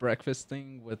breakfast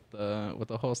thing with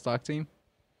the whole stock team,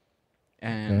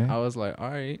 and Okay. I was like,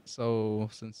 "All right, so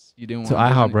since you didn't want So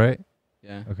IHOP, right?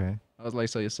 Yeah. Okay. I was like,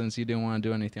 so since you didn't want to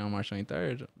do anything on March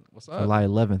 23rd, what's up?" July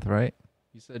 11th, right?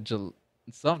 You said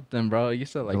something, bro. You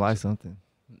said like July something.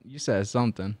 you said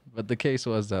something, but the case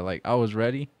was that like I was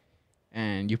ready,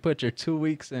 and you put your 2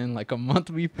 weeks in like a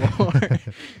month before,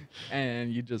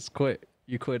 and you just quit.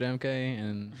 You quit MK,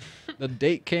 and the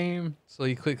date came. So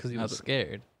you quit because you was Nothing.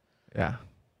 scared. Yeah.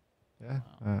 Yeah.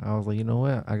 I was like, you know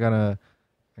what? I gotta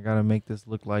make this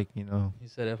look like, you know. He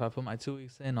said, if I put my 2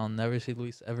 weeks in, I'll never see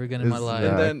Luis ever again in my This- life.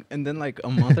 yeah. And then like a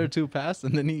month or two passed,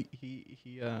 and then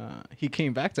he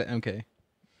came back to MK.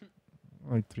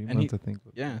 Like 3 And months, I think.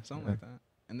 Yeah, something Yeah. like that.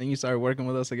 And then you started working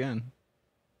with us again.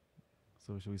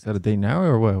 So should we set a date now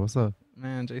or what? What's up?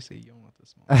 Man, JC, you don't want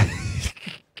this one.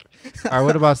 All right.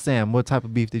 What about Sam? What type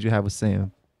of beef did you have with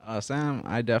Sam? Sam,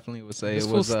 I definitely would say This it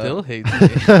fool was still hates me.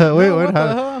 Wait, no, what what the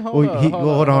happened? hell?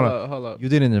 Well, hold on. Hold up. You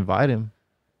didn't invite him.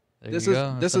 There This you is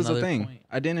go. this That's is the another thing. point.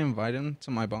 I didn't invite him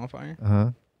to my bonfire. Uh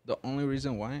huh. The only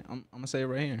reason why I'm gonna say it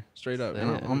right here, straight up. Say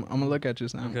And it. I'm gonna look at you,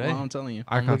 Sam. Okay. While I'm telling you.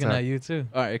 I'm looking at you too.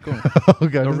 All right, cool.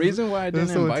 Okay. The reason why I this is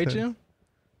didn't so invite intense. you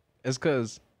is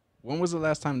because when was the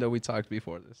last time that we talked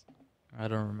before this? I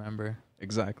don't remember.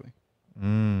 Exactly.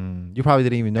 You probably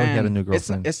didn't even know he had a And new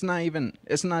girlfriend. It's not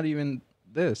even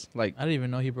this. Like, I didn't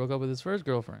even know he broke up with his first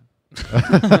girlfriend.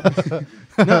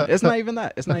 no, it's not even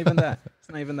that. It's not even that. It's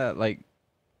not even that. Like,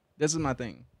 this is my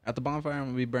thing. At the bonfire, I'm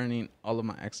gonna be burning all of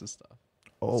my ex's stuff.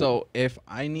 Oh. So if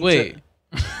I need Wait.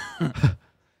 to,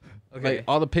 Okay. like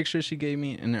all the pictures she gave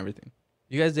me and everything.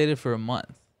 You guys dated for a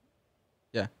month.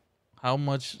 Yeah. How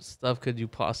much stuff could you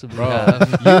possibly Bro,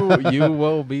 have? you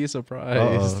will be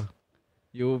surprised. Uh-oh.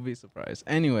 You will be surprised.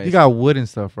 Anyways, You got wood and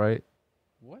stuff, right?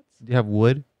 what? Do you have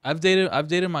wood? I've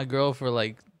dated my girl for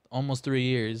like almost 3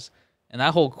 years, and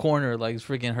that whole corner like is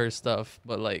freaking her stuff.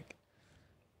 But like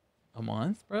a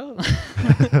month, bro.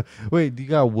 Wait, do you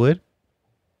got wood?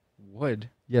 Wood?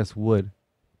 Yes, wood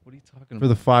What are you talking for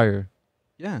the about? fire.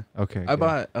 Yeah, Okay. I good.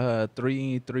 bought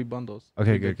three bundles. Okay,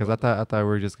 Three good. big Because I bundles. thought we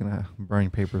were just gonna burn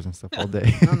papers and stuff all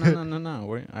day.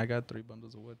 No. I got 3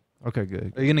 bundles of wood. Okay,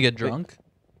 good. Are you gonna get drunk?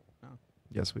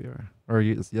 Yes, we are. Or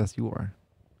yes, you are.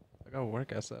 I got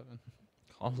work at 7.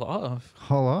 Call off.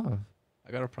 Call off.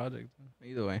 I got a project.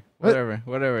 Either way, What?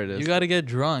 whatever it is. You gotta get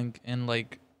drunk and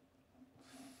like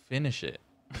finish it.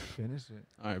 Finish it.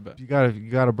 All right, but You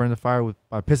gotta burn the fire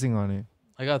by pissing on it.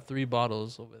 I got 3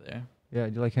 bottles over there. Yeah.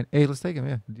 Do you like? Hey, let's take him.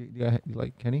 Yeah. You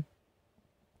like Kenny?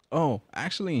 oh,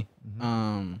 actually,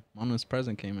 Mhm. Mama's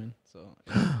present came in, so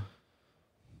yeah.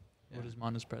 What is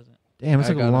Mana's present? Damn, it I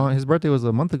took a got long. His birthday was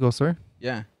a month ago, sir.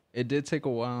 Yeah, it did take a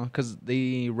while because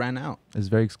they ran out. It's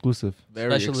very exclusive.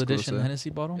 Very Special exclusive. edition Hennessy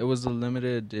bottle? It was a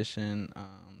limited edition,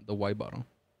 the white bottle.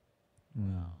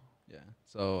 Mm. Yeah,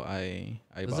 so I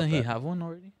bought Doesn't he that. have one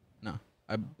already?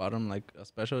 I bought him like a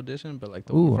special edition, but like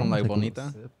the Ooh, one from I'm like gonna take a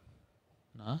little Bonita. sip.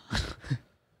 Nah.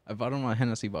 I bought him a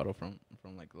Hennessy bottle from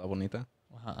like La Bonita,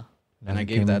 Uh-huh. and I it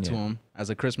gave came that in to yet. him as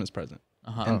a Christmas present.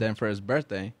 Uh-huh. And then for his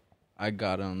birthday, I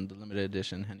got him the limited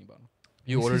edition Henny bottle.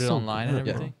 You This ordered is it so online and good,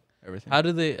 bro. everything? Everything.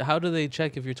 How do they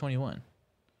check if you're 21?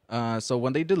 So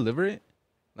when they deliver it,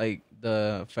 like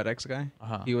the FedEx guy,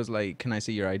 Uh-huh. he was like, "Can I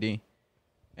see your ID?"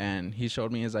 And he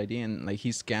showed me his ID, and like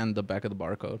he scanned the back of the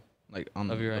barcode, like on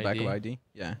Of the your back of ID? ID,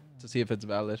 yeah, to see if it's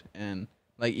valid. And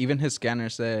like even his scanner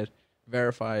said,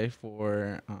 "Verify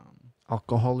for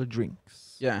Alcoholic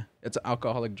drinks. yeah, it's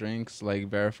alcoholic drinks, like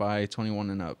verify 21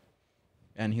 and up."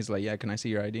 And he's like, "Yeah, can I see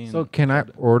your ID?" And So can I showed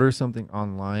it. order something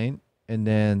online and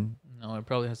then? No, it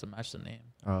probably has to match the name.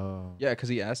 Yeah, because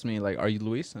he asked me like, "Are you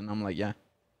Luis?" And I'm like, "Yeah."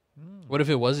 What if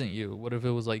it wasn't you? What if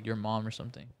it was like your mom or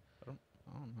something? I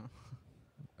don't know.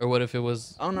 Or what if it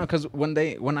was I don't know, cause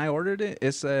when I ordered it,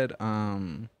 it said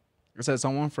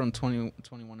someone from 21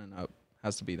 and up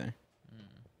has to be there,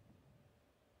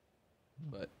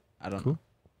 but I don't Cool.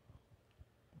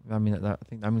 know. I mean, I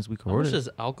think that means we could how order much it does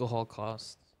alcohol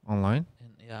cost? online.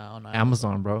 Yeah, on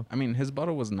Amazon, bro. I mean, his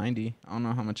bottle was 90. I don't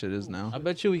know how much it is now. I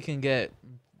bet you we can get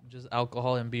just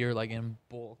alcohol and beer like in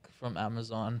bulk from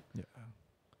Amazon. Yeah.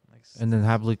 Like And then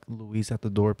have like Luis at the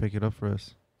door pick it up for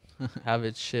us have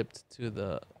it shipped to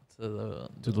the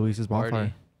to Luis's party.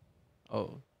 bonfire.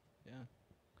 Oh, yeah.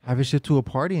 Have it shipped to a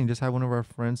party and just have one of our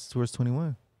friends towards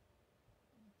 21.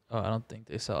 Oh, I don't think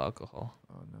they sell alcohol.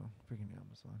 Oh no, freaking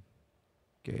Amazon,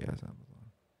 gay ass Amazon.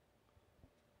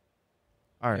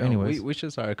 All right. Yo, Anyways, we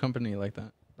should start a company like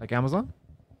that. like Amazon.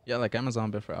 Yeah, like Amazon,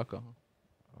 but for alcohol,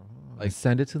 Oh, Like-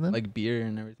 send it to them. like beer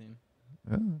and everything.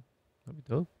 Yeah, that'd be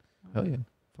dope. Hell yeah,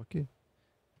 fuck yeah.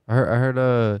 I heard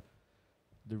the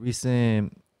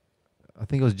recent, I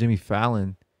think it was Jimmy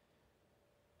Fallon.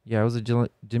 Yeah, it was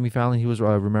Jimmy Fallon. He was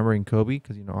remembering Kobe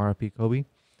because R.I.P. Kobe.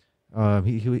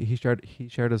 He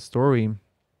shared a story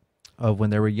of when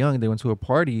they were young. They went to a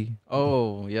party.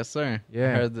 Oh, yes, sir. Yeah,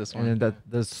 I heard this one. and then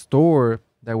the store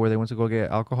where they went to go get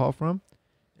alcohol from,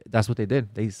 that's what they did.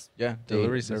 yeah, They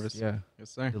delivery just- service. Yeah, Yes,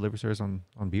 sir. delivery service on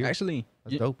beer. Actually,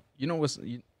 That's dope. you know what's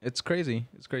it's crazy.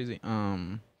 It's crazy.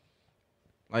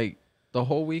 Like the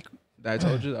whole week that I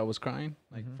told you that I was crying,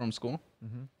 like Mhm. from school,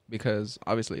 Mm-hmm. because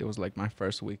obviously it was like my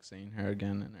first week seeing her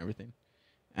again and everything,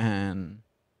 and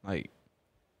like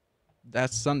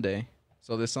that's Sunday.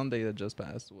 So this Sunday that just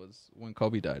passed was when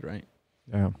Kobe died, right?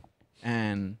 Yeah.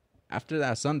 And after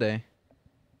that Sunday,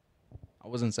 I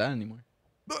wasn't sad anymore.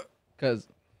 Cause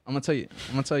I'm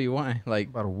gonna tell you why. Like,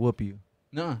 About to whoop you.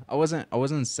 no, I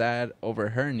wasn't sad over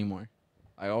her anymore.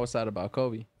 I was sad about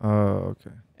Kobe. Oh,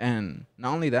 okay, And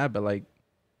not only that, but like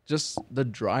just the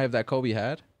drive that Kobe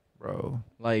had, bro.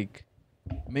 like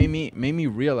made me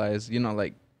realize,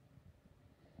 like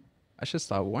I should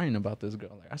stop worrying about this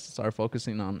girl. Like I should start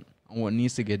focusing on what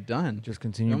needs to get done. Just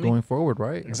continue Feel me? going forward,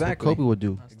 right? Exactly. That's what Kobe would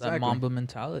do. That's Exactly. that Mamba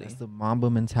mentality. That's the Mamba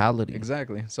mentality.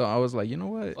 Exactly. So I was like, you know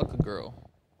what? Fuck a girl.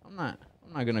 I'm not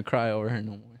gonna cry over her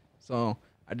no more. So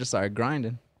I just started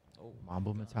grinding. Oh,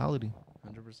 Mamba mentality.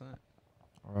 100%.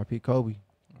 R.I.P. Kobe.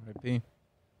 R.I.P.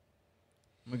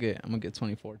 I'm gonna get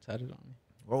 24 tatted on me.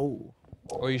 Oh.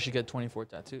 Or you should get 24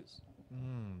 tattoos.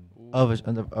 Of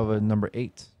a number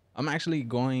 8. I'm actually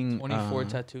going 24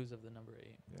 tattoos of the number 8.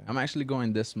 I'm actually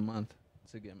going this month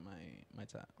to get my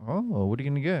tat. Oh, what are you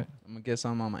gonna get? I'm gonna get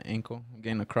some on my ankle. I'm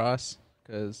getting a cross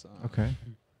because Okay.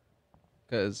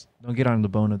 Because Don't get on the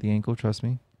bone of the ankle. Trust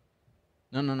me.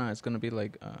 no, it's gonna be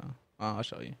like I'll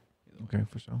show you. Okay,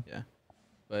 for sure. Yeah,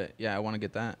 but yeah, I want to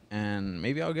get that, and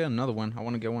maybe I'll get another one. I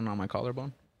want to get one on my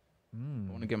collarbone.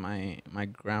 I want to get my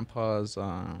grandpa's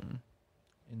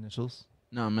Initials.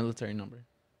 military number.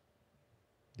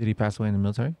 Did he pass away in the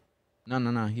military?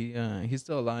 No. He's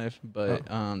still alive, but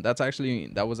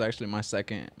that was actually my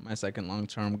second long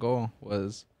term goal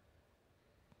was.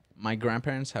 My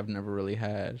grandparents have never really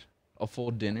had a full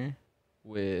dinner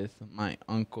with my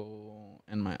uncle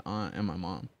and my aunt and my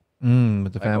mom.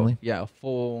 With the family. A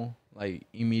full like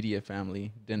immediate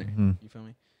family dinner. Mhm. You feel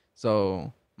me?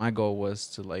 So my goal was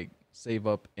to like save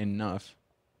up enough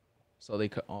so they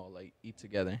could all like eat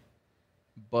together.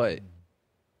 But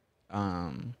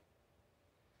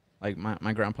like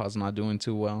my grandpa's not doing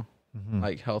too well,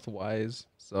 like health wise.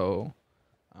 So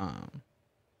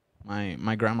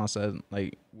my grandma said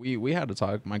like we had to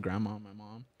talk, my grandma, my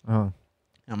mom,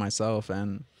 and myself,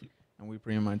 and we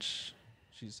pretty much,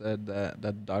 she said that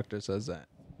the doctor says that,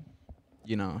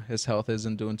 you know, his health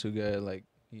isn't doing too good, like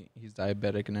he's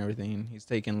diabetic and everything. He's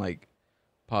taking like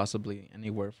possibly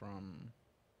anywhere from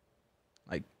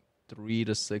like 3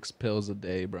 to 6 pills a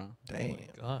day, bro. Damn.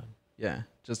 God. Yeah,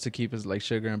 just to keep his like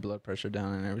sugar and blood pressure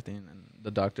down and everything. And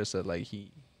the doctor said like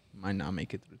he might not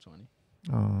make it through 20.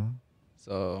 Oh.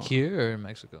 So Here or in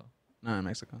Mexico? no, in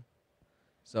Mexico.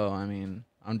 So I mean,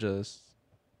 I'm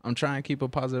trying to keep a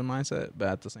positive mindset, but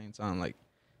at the same time, like,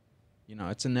 you know,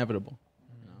 it's inevitable.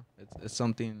 You know, it's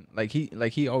something like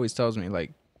he always tells me,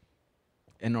 like,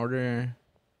 in order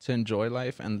to enjoy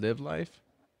life and live life,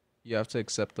 you have to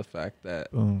accept the fact that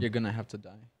you're gonna have to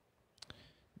die.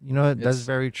 You know what? That's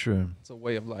very true. It's a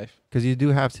way of life. Because you do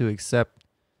have to accept.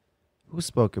 Who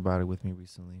spoke about it with me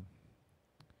recently?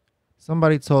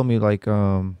 Somebody told me like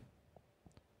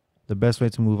the best way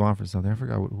to move on from something. I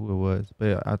forgot who it was, but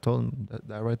yeah, I told him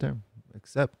that right there.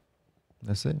 Accept.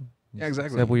 That's it. Yeah,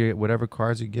 exactly. Accept whatever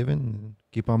cards you're given and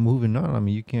keep on moving on. I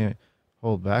mean, you can't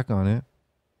hold back on it.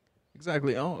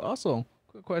 Exactly. Oh, also,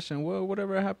 quick question: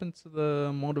 whatever happened to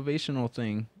the motivational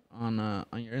thing on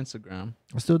your Instagram?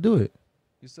 I still do it.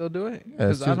 You still do it? Yeah,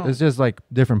 it's just like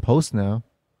different posts now.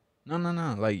 No.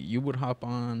 Like you would hop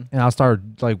on, and I'll start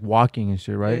like walking and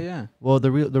shit, right? Yeah. Well,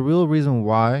 the real reason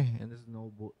why, and this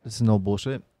is no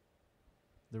bullshit.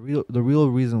 The real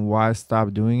reason why I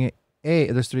stopped doing it.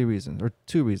 There's 3 reasons or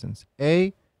 2 reasons.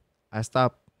 I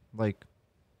stopped like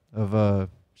of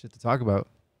shit to talk about.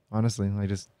 Honestly, like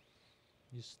just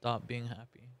You stop being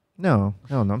happy. no,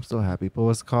 I'm still happy. But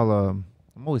what's it called?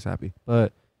 I'm always happy,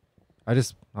 but I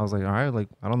was like, all right, like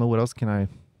I don't know what else can I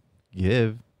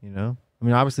give, you know? I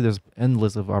mean, obviously there's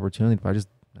endless of opportunity, but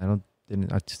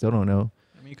I still don't know.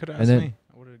 I mean, you could have asked me.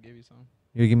 I would have gave you some.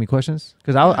 You gonna give me questions?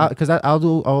 Cause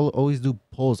I'll always do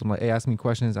polls. I'm like, hey, ask me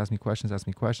questions.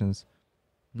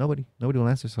 Nobody will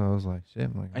answer. So I was like, shit.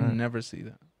 I'm like, I never see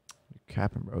that. you're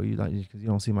capping, bro. You like, cause you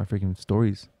don't see my freaking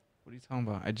stories. What are you talking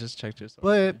about? I just checked your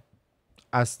story. But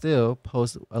I still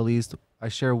post I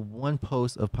share one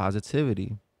post of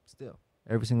positivity still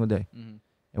every single day. Mm-hmm.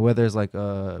 And whether it's like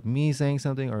me saying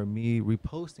something or me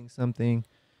reposting something,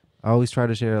 I always try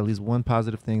to share at least one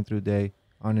positive thing through the day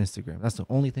on Instagram. That's the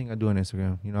only thing I do on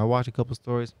Instagram. You know, I watch a couple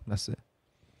stories. That's it.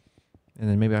 And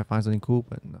then maybe I find something cool,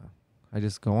 but no. I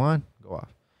just go on, go off.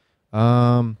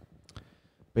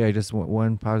 But yeah, just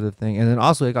one positive thing. And then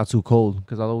also it got too cold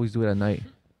because I'll always do it at night.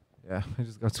 Yeah, it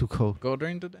just got too cold. Go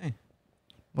during the day.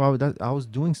 Well, I was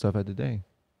doing stuff at the day.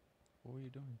 What were you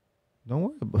doing? Don't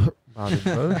worry about it,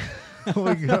 brother. Oh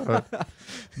my God.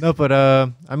 No, but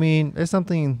I mean, it's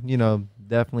something, you know,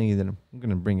 definitely that I'm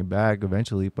gonna bring it back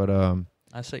eventually. But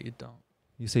I say you don't.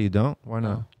 you say you don't? Why not?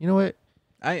 No. You know what?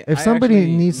 If somebody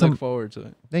needs look forward to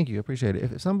it. Thank you, appreciate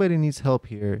it. If somebody needs help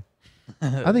here,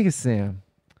 I think it's Sam.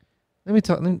 Let me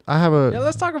talk. I have a. Yeah,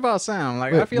 let's talk about Sam.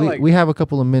 Like, I feel like we have a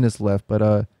couple of minutes left, but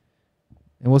and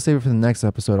we'll save it for the next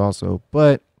episode also.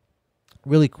 But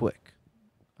really quick,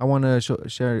 I want to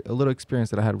share a little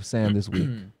experience that I had with Sam this week.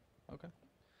 Okay.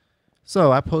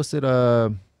 So I posted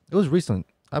it was recent.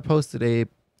 I posted a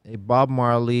Bob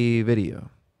Marley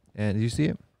video, and did you see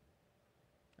it?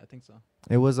 I think so.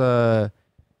 It was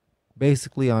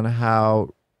basically on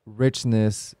how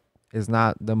richness is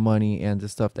not the money and the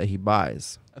stuff that he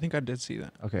buys. I think I did see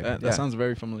that. Okay, That sounds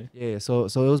very familiar. Yeah. So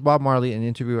it was Bob Marley. An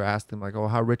interviewer asked him like, "Oh,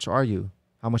 how rich are you?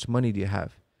 How much money do you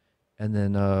have?" And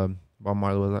then Bob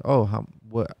Marley was like, oh,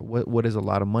 what is a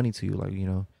lot of money to you? Like,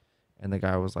 and the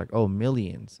guy was like, oh,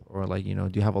 millions. Or like, do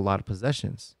you have a lot of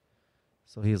possessions?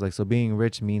 So he's like, so being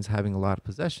rich means having a lot of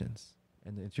possessions.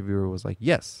 And the interviewer was like,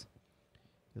 yes.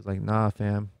 He was like, nah,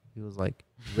 fam. He was like,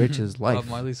 rich is life. Bob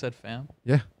Marley said fam.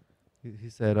 Yeah. He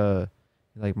said,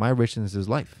 like, my richness is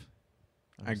life.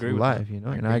 I agree with life,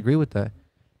 that. I agree with that.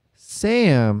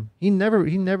 Sam, he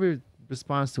never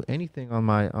responds to anything on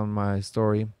my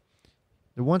story.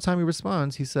 The one time he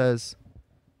responds, he says,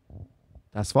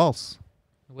 that's false.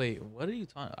 Wait, what are you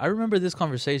talking? I remember this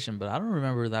conversation, but I don't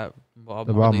remember that Bob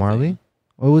The Marley. Bob Marley? Thing.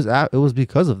 Well, it was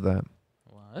because of that.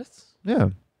 What? Yeah.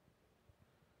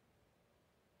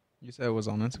 You said it was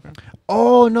on Instagram.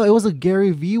 Oh no, it was a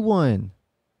Gary V one.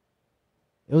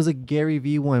 It was a Gary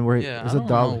V one where Yeah, it was I a don't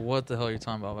dollar. know what the hell you're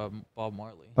talking about Bob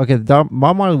Marley. Okay, Bob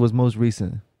Marley was most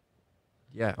recent.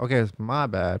 Yeah. Okay, it's my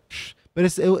bad. But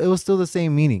it was still the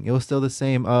same meaning. It was still the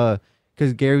same.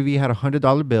 Because Gary V had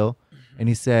 $100 bill, and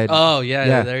he said, Oh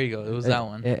yeah, there you go. It was that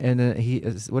one. And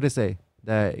what did it say?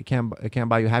 That it can't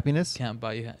buy you happiness. Can't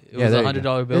buy you. It was there a you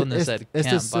go. $100 bill, and it said it's can't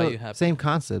just buy you happiness. same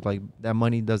concept. Like that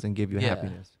money doesn't give you Yeah.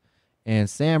 happiness. And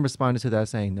Sam responded to that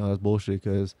saying, "No, that's bullshit.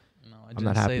 Because No, I I'm didn't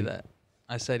not say happy. that.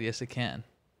 I said yes, it can.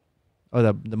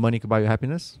 the money could buy you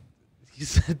happiness." You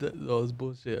said that was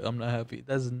bullshit. I'm not happy.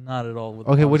 That's not at all what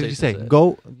the Okay, what did you say? conversation said.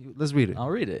 Go. Let's read it. I'll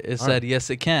read it. It All said, yes,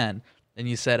 it can. And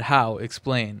you said, how?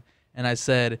 Explain. And I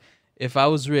said, if I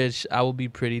was rich, I would be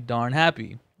pretty darn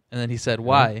happy. And then he said,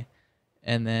 why?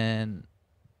 And then,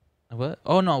 what?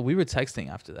 Oh, no, we were texting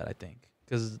after that, I think.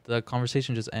 Because the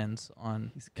conversation just ends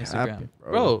on He's Instagram. capping,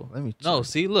 Bro, let me. no, check.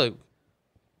 see, look.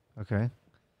 Okay.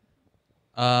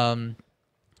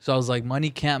 So I was like, money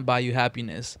can't buy you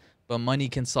happiness, but money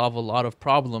can solve a lot of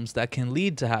problems that can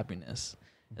lead to happiness.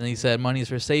 And he said, money is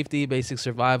for safety, basic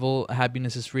survival.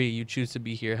 Happiness is free. You choose to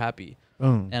be here happy.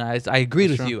 Boom. And I agreed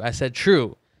That's with true. you. I said,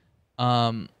 true.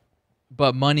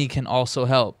 But money can also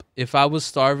help. If I was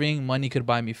starving, money could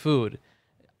buy me food.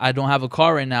 I don't have a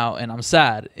car right now, and I'm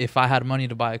sad. If I had money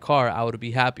to buy a car, I would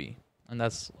be happy. And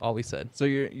that's all we said. So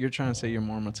you're trying to say you're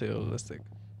more materialistic.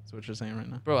 That's what you're saying right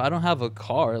now. Bro, I don't have a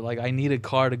car. Like, I need a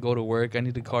car to go to work. I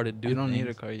need a car to do You don't need a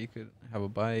things. car. You could have a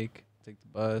bike, take the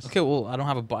bus. Okay, well, I don't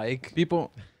have a bike.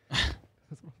 People,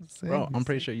 Sam, bro, I'm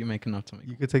pretty sure you make enough to make.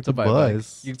 you could take to the buy a bike.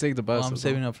 bus. You can take the bus. Well, I'm as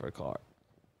saving well. up for a car.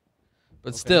 But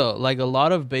Okay. still, like, a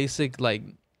lot of basic, like,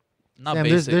 not Sam,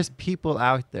 basic. there's people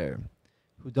out there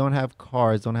who don't have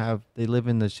cars, they live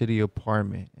in the shitty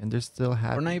apartment, and they're still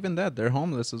happy. Or not even that. They're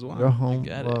homeless as well. They're home.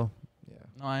 get it. Well, yeah.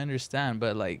 No, I understand,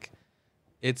 but like,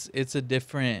 it's a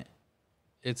different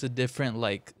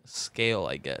like scale,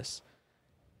 I guess,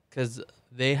 because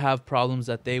they have problems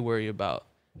that they worry about.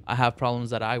 I have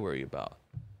problems that I worry about.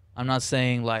 I'm not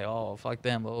saying like, oh, fuck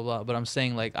them, blah blah blah, but I'm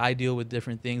saying like I deal with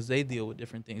different things. They deal with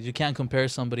different things. You can't compare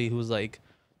somebody who's like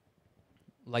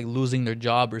losing their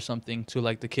job or something to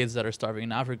like the kids that are starving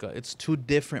in Africa. It's two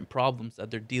different problems that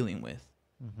they're dealing with.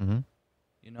 Mm-hmm.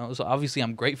 You know, so obviously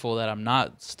I'm grateful that I'm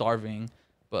not starving,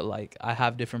 but like I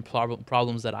have different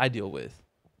problems that I deal with.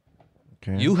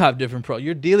 Okay. You have different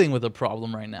you're dealing with a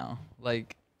problem right now.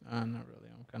 Like, Not really.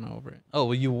 I'm kind of over it. oh,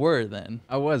 well, you were then.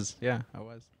 I was. Yeah, I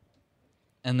was.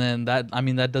 And then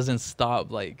that doesn't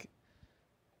stop. Like,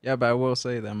 Yeah, but I will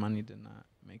say that money did not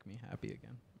make me happy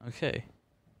again. okay.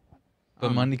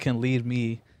 But money can lead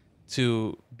me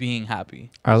to being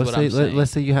happy. All right, is what I'm saying. let's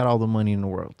say you had all the money in the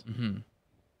world. Mm-hmm.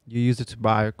 You used it to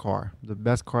buy a car, the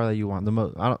best car that you want. The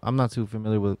most. I'm not too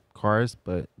familiar with cars,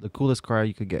 but the coolest car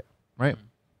you could get, right? Mhm.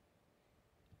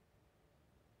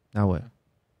 Now what?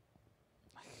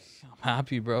 I'm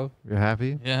happy, bro. You're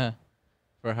happy? Yeah.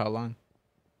 For how long?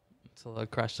 Until I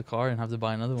crash the car and have to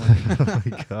buy another one. Oh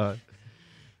my god.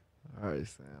 All right,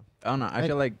 Sam. I don't know. I Hey.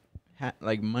 feel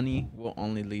like money will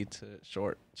only lead to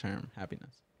short-term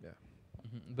happiness.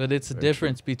 Mhm. But it's a Very true.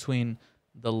 difference between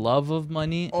the love of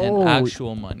money Oh, and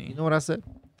actual money. You know what I said?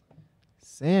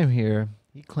 Sam here,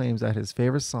 he claims that his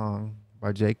favorite song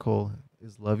by J. Cole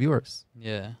is Love Yours.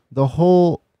 Yeah. The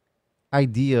whole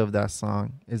idea of that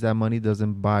song is that money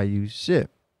doesn't buy you shit.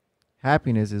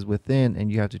 Happiness is within,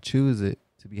 and you have to choose it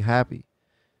to be happy.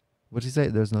 What'd you say?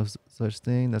 There's no such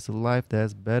thing. That's a life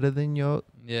that's better than your.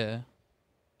 Yeah.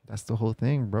 That's the whole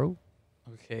thing, bro.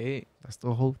 Okay. That's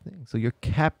the whole thing. So you're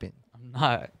capping I'm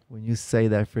not. when you say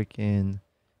that freaking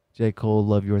J. Cole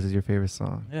Love Yours is your favorite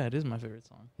song. Yeah, it is my favorite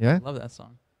song. Yeah? I love that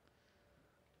song.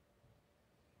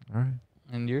 All right.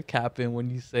 And you're capping when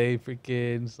you say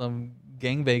freaking some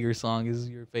gangbanger song is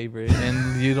your favorite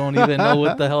and you don't even know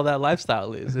what the hell that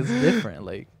lifestyle is. It's different.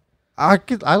 Like,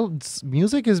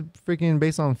 Music is freaking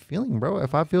based on feeling, bro.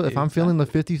 If I'm feeling the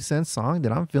 50 Cent song,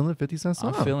 then I'm feeling the 50 Cent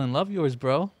song. I'm feeling Love Yours,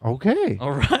 bro. Okay.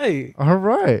 All right. All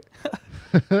right.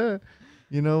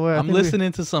 You know what? I'm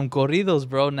listening to some corridos,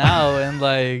 bro, now, and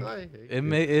like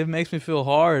it makes me feel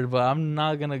hard, but I'm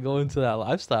not gonna go into that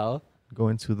lifestyle. Go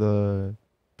into the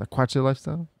cuache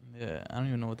lifestyle. Yeah, I don't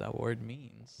even know what that word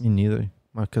means. Me neither.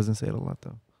 My cousin said it a lot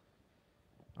though.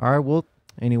 All right. Well,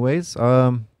 anyways, I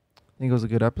think it was a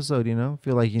good episode. You know,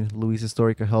 feel like Luis's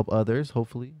story could help others.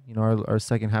 Hopefully, our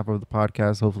second half of the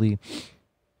podcast. Hopefully,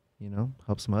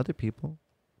 help some other people.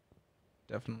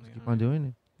 Definitely. Keep on doing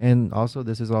it. And also,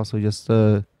 this is also just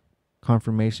a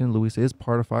confirmation. Luis is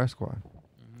part of Fire Squad.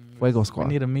 Fuego Squad.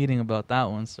 We need a meeting about that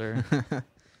one, sir.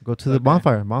 Go to the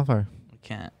bonfire. We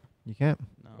can't. You can't?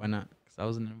 No. Why not? Because I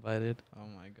wasn't invited. Oh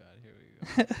my God, here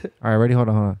we go. All right, ready? Hold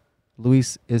on.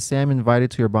 Luis, is Sam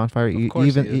invited to your bonfire? Of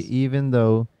course he is. Even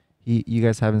though you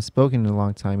guys haven't spoken in a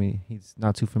long time, he's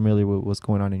not too familiar with what's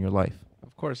going on in your life.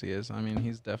 Of course he is. I mean,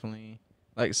 he's definitely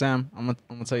like Sam. I'm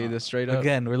gonna tell you this straight up.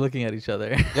 Again, we're looking at each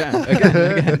other. Yeah,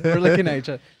 again, we're looking at each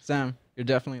other. Sam, you're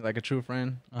definitely like a true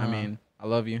friend. I Uh-huh. mean, I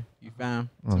love you. You fam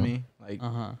to me. Like,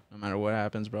 no matter what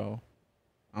happens, bro,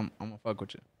 I'm gonna fuck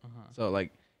with you. So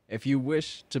like, if you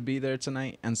wish to be there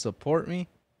tonight and support me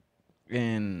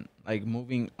in like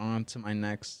moving on to my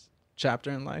next chapter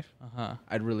in life,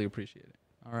 I'd really appreciate it.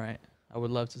 All right. I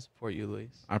would love to support you,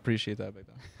 Luis. I appreciate that, big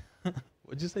dog.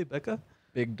 What'd you say, Becca?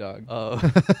 Big dog.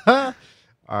 Oh.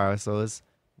 All right, so let's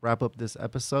wrap up this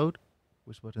episode.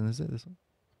 Which button is it? This one?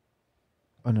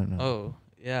 Oh no. Oh,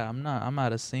 yeah. I'm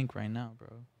out of sync right now, bro.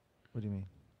 What do you mean?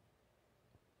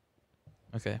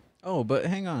 Okay. Oh, but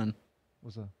hang on.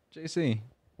 What's up? JC,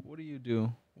 what do you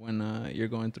do when you're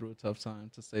going through a tough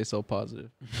time to stay so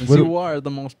positive? Since What you are the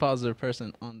most positive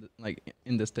person on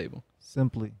in this table.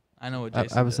 Simply. I know what I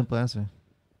Jason have a does. simple answer.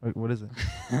 What is it?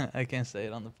 I can't say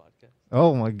it on the podcast.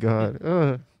 Oh my God.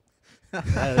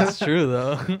 Yeah, that's true,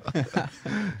 though.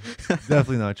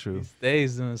 Definitely not true. He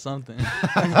stays doing something.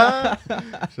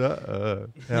 Shut up.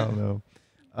 Hell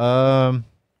no.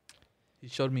 He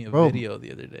showed me a Bro. video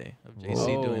the other day of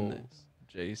JC doing Whoa. this.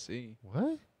 JC.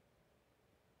 What?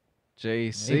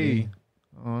 JC. Maybe.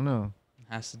 I don't know. It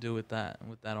has to do with that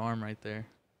arm right there.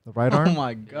 The right Oh arm?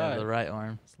 my Yeah, God. the right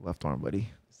arm. It's the left arm, buddy.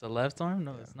 It's the left arm?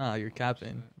 No, it's not. You're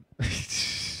capping.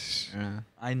 Yeah.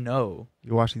 I know.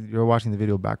 You're watching the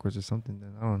video backwards or something.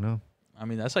 Then I don't know. I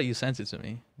mean, that's how you sent it to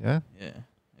me. Yeah. Yeah.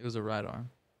 It was a right arm.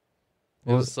 It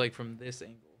Well- was like from this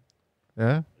angle.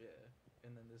 Yeah. Yeah.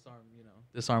 And then this arm,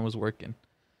 this arm was working.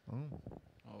 Oh.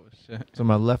 Oh shit. So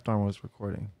my left arm was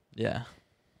recording. Yeah.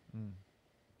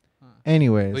 Huh.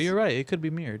 Anyways. But you're right. It could be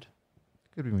mirrored.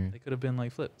 Could be me. It could have been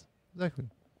like flipped. Exactly.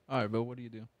 All right, but what do you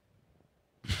do?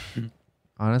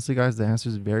 Honestly, guys, the answer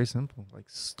is very simple. Like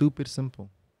stupid simple.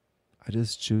 I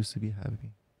just choose to be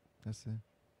happy. That's it.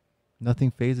 Nothing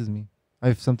phases me.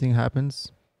 If something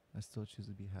happens, I still choose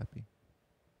to be happy.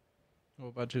 What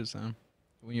about you, Sam?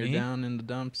 When you're Me? down in the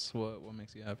dumps, what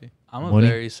makes you happy? I'm a Money?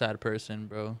 very sad person,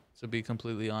 bro. To be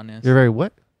completely honest. You're very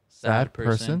what? Sad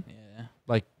person? Yeah.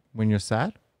 When you're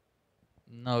sad?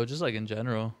 No, just like in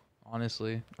general,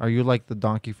 honestly. Are you like the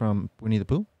donkey from Winnie the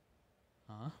Pooh?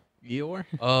 Huh? Eeyore?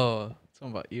 Oh,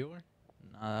 Something about Eeyore?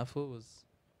 nah, that fool was.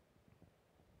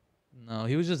 No,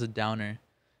 he was just a downer.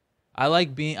 I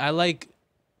like being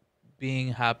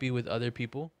happy with other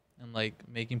people and like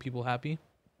making people happy.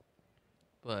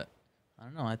 But I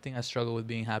don't know. I think I struggle with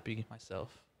being happy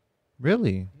myself.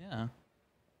 Really? Yeah.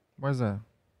 Where's that?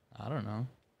 I don't know.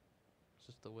 It's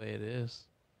just the way it is.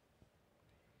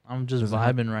 I'm just Doesn't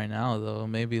have- vibing right now, though.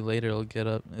 Maybe later it'll get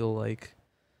up. It'll like.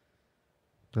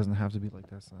 Doesn't have to be like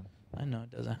that, son. I know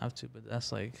it doesn't have to, but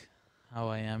that's like how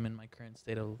I am in my current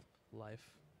state of life.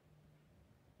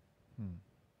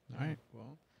 All right,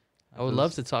 well. I would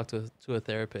love to talk to a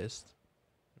therapist.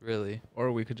 Really.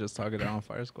 Or we could just talk it out on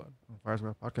Fire Squad. Fire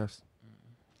Squad podcast.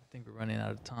 I think we're running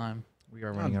out of time. We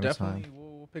are No, running out of definitely, time.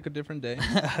 we'll pick a different day.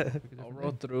 I'll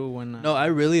roll through when. No, I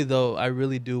really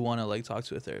do want to like talk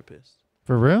to a therapist.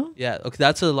 For real? Yeah, okay,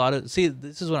 that's a lot of. See,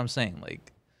 this is what I'm saying,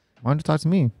 like, Why don't you talk to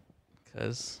me?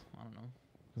 because I don't know.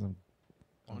 'Cause I'm-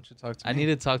 Why don't you talk to I me? need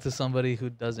to talk to somebody who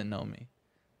doesn't know me,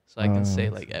 so I can say I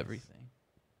like see. everything.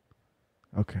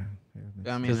 Okay.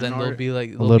 Yeah, I mean, Because then in they'll order- be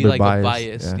like little bit a biased,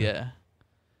 bias. yeah. Yeah.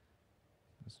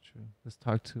 That's true. Let's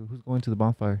talk to who's going to the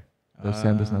bonfire that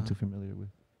Sam is not Uh, too familiar with.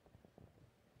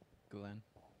 Glenn.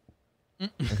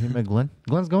 Have you met Glenn?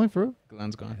 Glenn's going for real?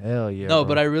 Glenn's gone. Hell yeah. No, bro.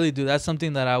 but I really do. That's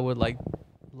something that I would like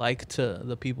to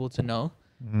the people to know.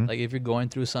 Mhm. Like, if you're going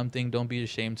through something, don't be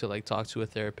ashamed to like talk to a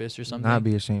therapist or something. Not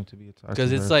be ashamed to be a talk Because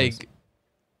to it's therapist. like,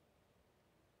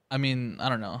 I mean, I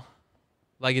don't know.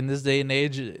 Like in this day and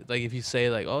age, like if you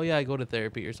say like, oh yeah, I go to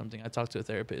therapy or something, I talk to a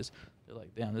therapist, they're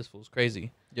like, damn, this fool's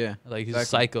crazy. Yeah. Like he's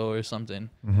Exactly. a psycho or something.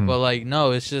 Mhm. But like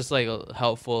no, it's just like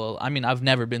helpful. I mean, I've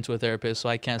never been to a therapist, so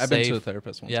I can't I've say. been to a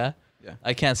therapist once. Yeah. Yeah.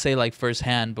 I can't say like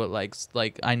firsthand, but like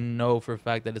I know for a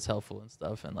fact that it's helpful and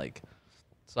stuff, and like,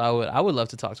 so I would love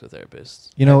to talk to a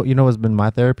therapist. You know what's been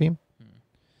my therapy?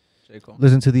 J. Cole.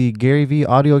 Listen to the Gary V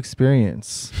audio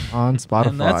experience on Spotify.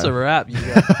 And that's a wrap, you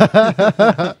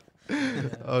guys.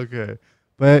 Okay.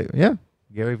 But yeah,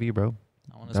 Gary V, bro.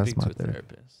 I want to That's speak to my a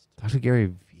therapy. therapist. Talk to Gary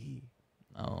V.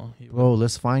 No, he Bro, would,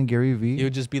 let's find Gary V. he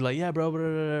would just be like, yeah, bro,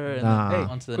 and Nah. then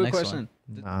Hey, on to the quick next question.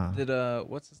 one. Did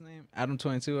what's his name?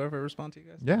 Adam22 ever respond to you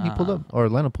guys? Yeah, he pulled up. Or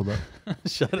Lena pulled up.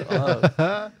 Shut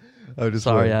up. I'm just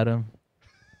Sorry, playing. Adam.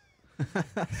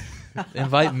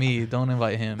 Invite me. Don't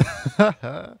invite him.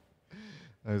 I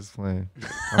was playing.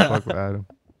 I fuck with Adam.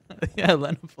 Yeah,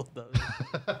 Lena pulled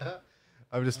up.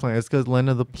 I'm just playing. It's because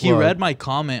Lena the plug. He read my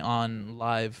comment on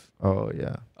live. Oh,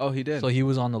 yeah. Oh, he did. So he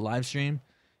was on the live stream,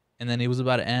 and then it was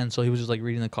about to end. So he was just like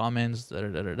reading the comments,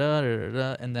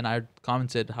 and then I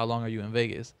commented, "How long are you in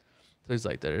Vegas?" So he's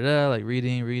like, like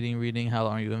reading. How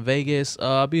long are you in Vegas?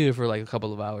 I'll be here for like a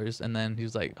couple of hours. And then he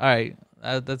was like, "All right,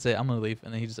 that's it. I'm gonna leave."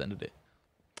 And then he just ended it.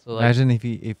 So like, Imagine if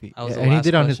he that was the and he last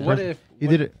did on his question. what per- if he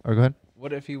what, did it. Or go ahead.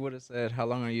 What if he would have said, "How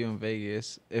long are you in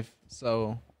Vegas?" If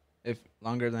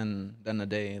longer than a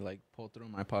day, like pull through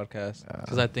my podcast,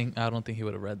 because I don't think he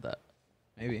would have read that.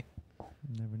 maybe.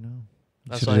 Never know.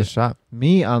 That's Should why have just shot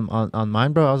me on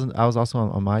mine, bro. I was also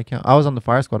on my account. I was on the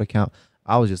Fire Squad account.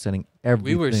 I was just sending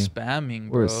everything. we were spamming, We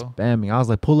bro. were spamming. I was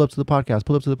like, pull up to the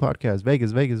podcast.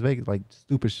 Vegas, like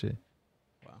stupid shit.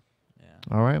 Wow.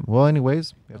 Yeah. All right. Well,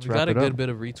 anyways, We let's got wrap a it good up. bit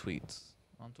of retweets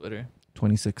on Twitter.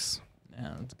 26.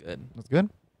 Yeah, that's good. That's good.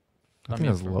 I I think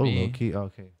mean, that's for low me- key.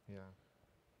 Okay. Yeah.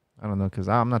 I don't know because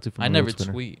I'm not too I familiar never with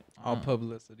Twitter. tweet. All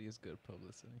publicity is good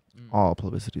publicity. All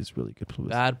publicity is really good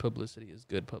publicity. Bad publicity is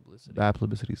good publicity. Bad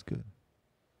publicity is good.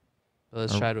 But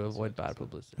let's Or- try to avoid bad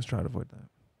publicity. Let's try to avoid that.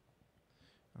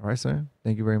 All right, sir.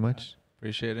 Thank you very much.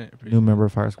 Appreciate it. New member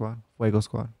of Fire Squad, Fuego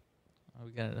Squad.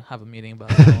 We gotta have a meeting about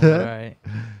it. All right.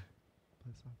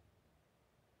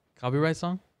 Copyright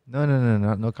song?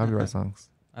 No copyright songs.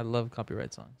 I love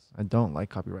copyright songs. I don't like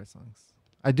copyright songs.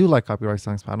 I do like copyright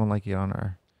songs, but I don't like it on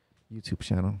our YouTube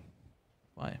channel.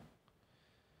 Why?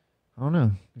 I don't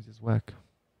know. It's just whack.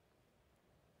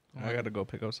 I gotta go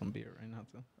pick up some beer right now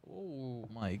too. Oh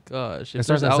my gosh! It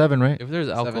starts at 7, right? If there's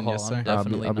alcohol, yes, sir. I'm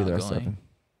definitely I'll be not there going. at 7.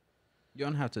 You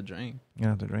don't have to drink. You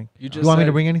don't have to drink. You You just want me to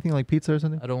said- bring anything like pizza or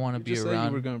something? I don't want to You be just said around.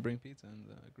 you were gonna bring pizza in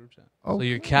the group chat. Oh, So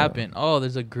you're yeah. capping. Oh,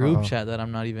 there's a group Uh-oh. chat that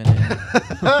I'm not even in.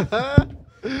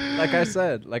 Like I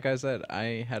said,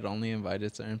 I had only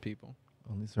invited certain people.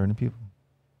 Only certain people.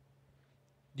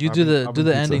 You I'll do bring- the I'll do bring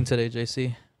the pizza. ending today,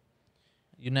 JC.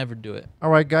 You never do it. All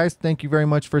right, guys. Thank you very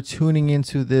much for tuning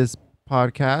into this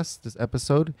podcast, this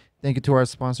episode. Thank you to our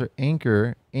sponsor,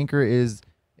 Anchor. Anchor is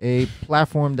a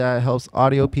platform that helps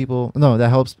that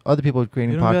helps other people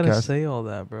creating You don't gotta podcasts. say all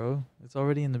that, bro. It's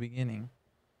already in the beginning.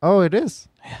 Oh, it is.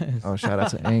 Yes. Oh, shout out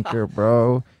to Anchor,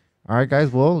 bro. All right, guys.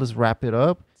 Well, let's wrap it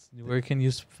up. Where can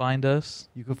you find us?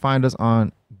 You can find us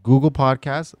on Google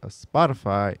Podcasts,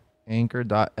 Spotify,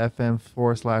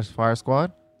 anchor.fm/Fire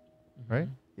Squad. Right?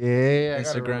 Yeah. I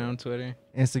got it right. Instagram, Twitter.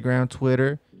 Instagram,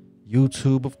 Twitter,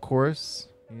 YouTube, of course.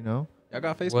 You know, Y'all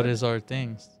got Facebook? What is our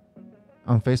things?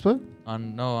 on Facebook.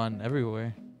 On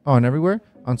everywhere. Oh, and everywhere.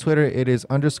 On Twitter, it is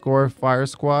 _Fire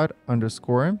Squad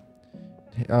 _.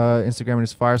 Instagram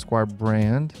is Fire Squad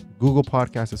Brand. Google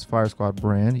Podcast is Fire Squad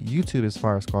Brand. YouTube is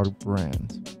Fire Squad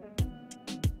Brand.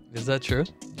 Is that true?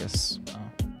 Yes. Oh.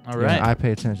 All Yeah, right. I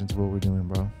pay attention to what we're doing,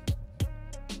 bro.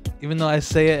 Even though I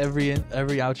say it every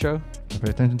outro. I pay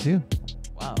attention to you.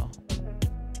 Wow.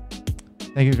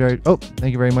 Thank you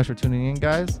very much for tuning in,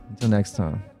 guys. Until next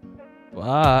time.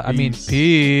 Wow. I mean,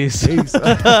 Peace. peace.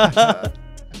 Peace.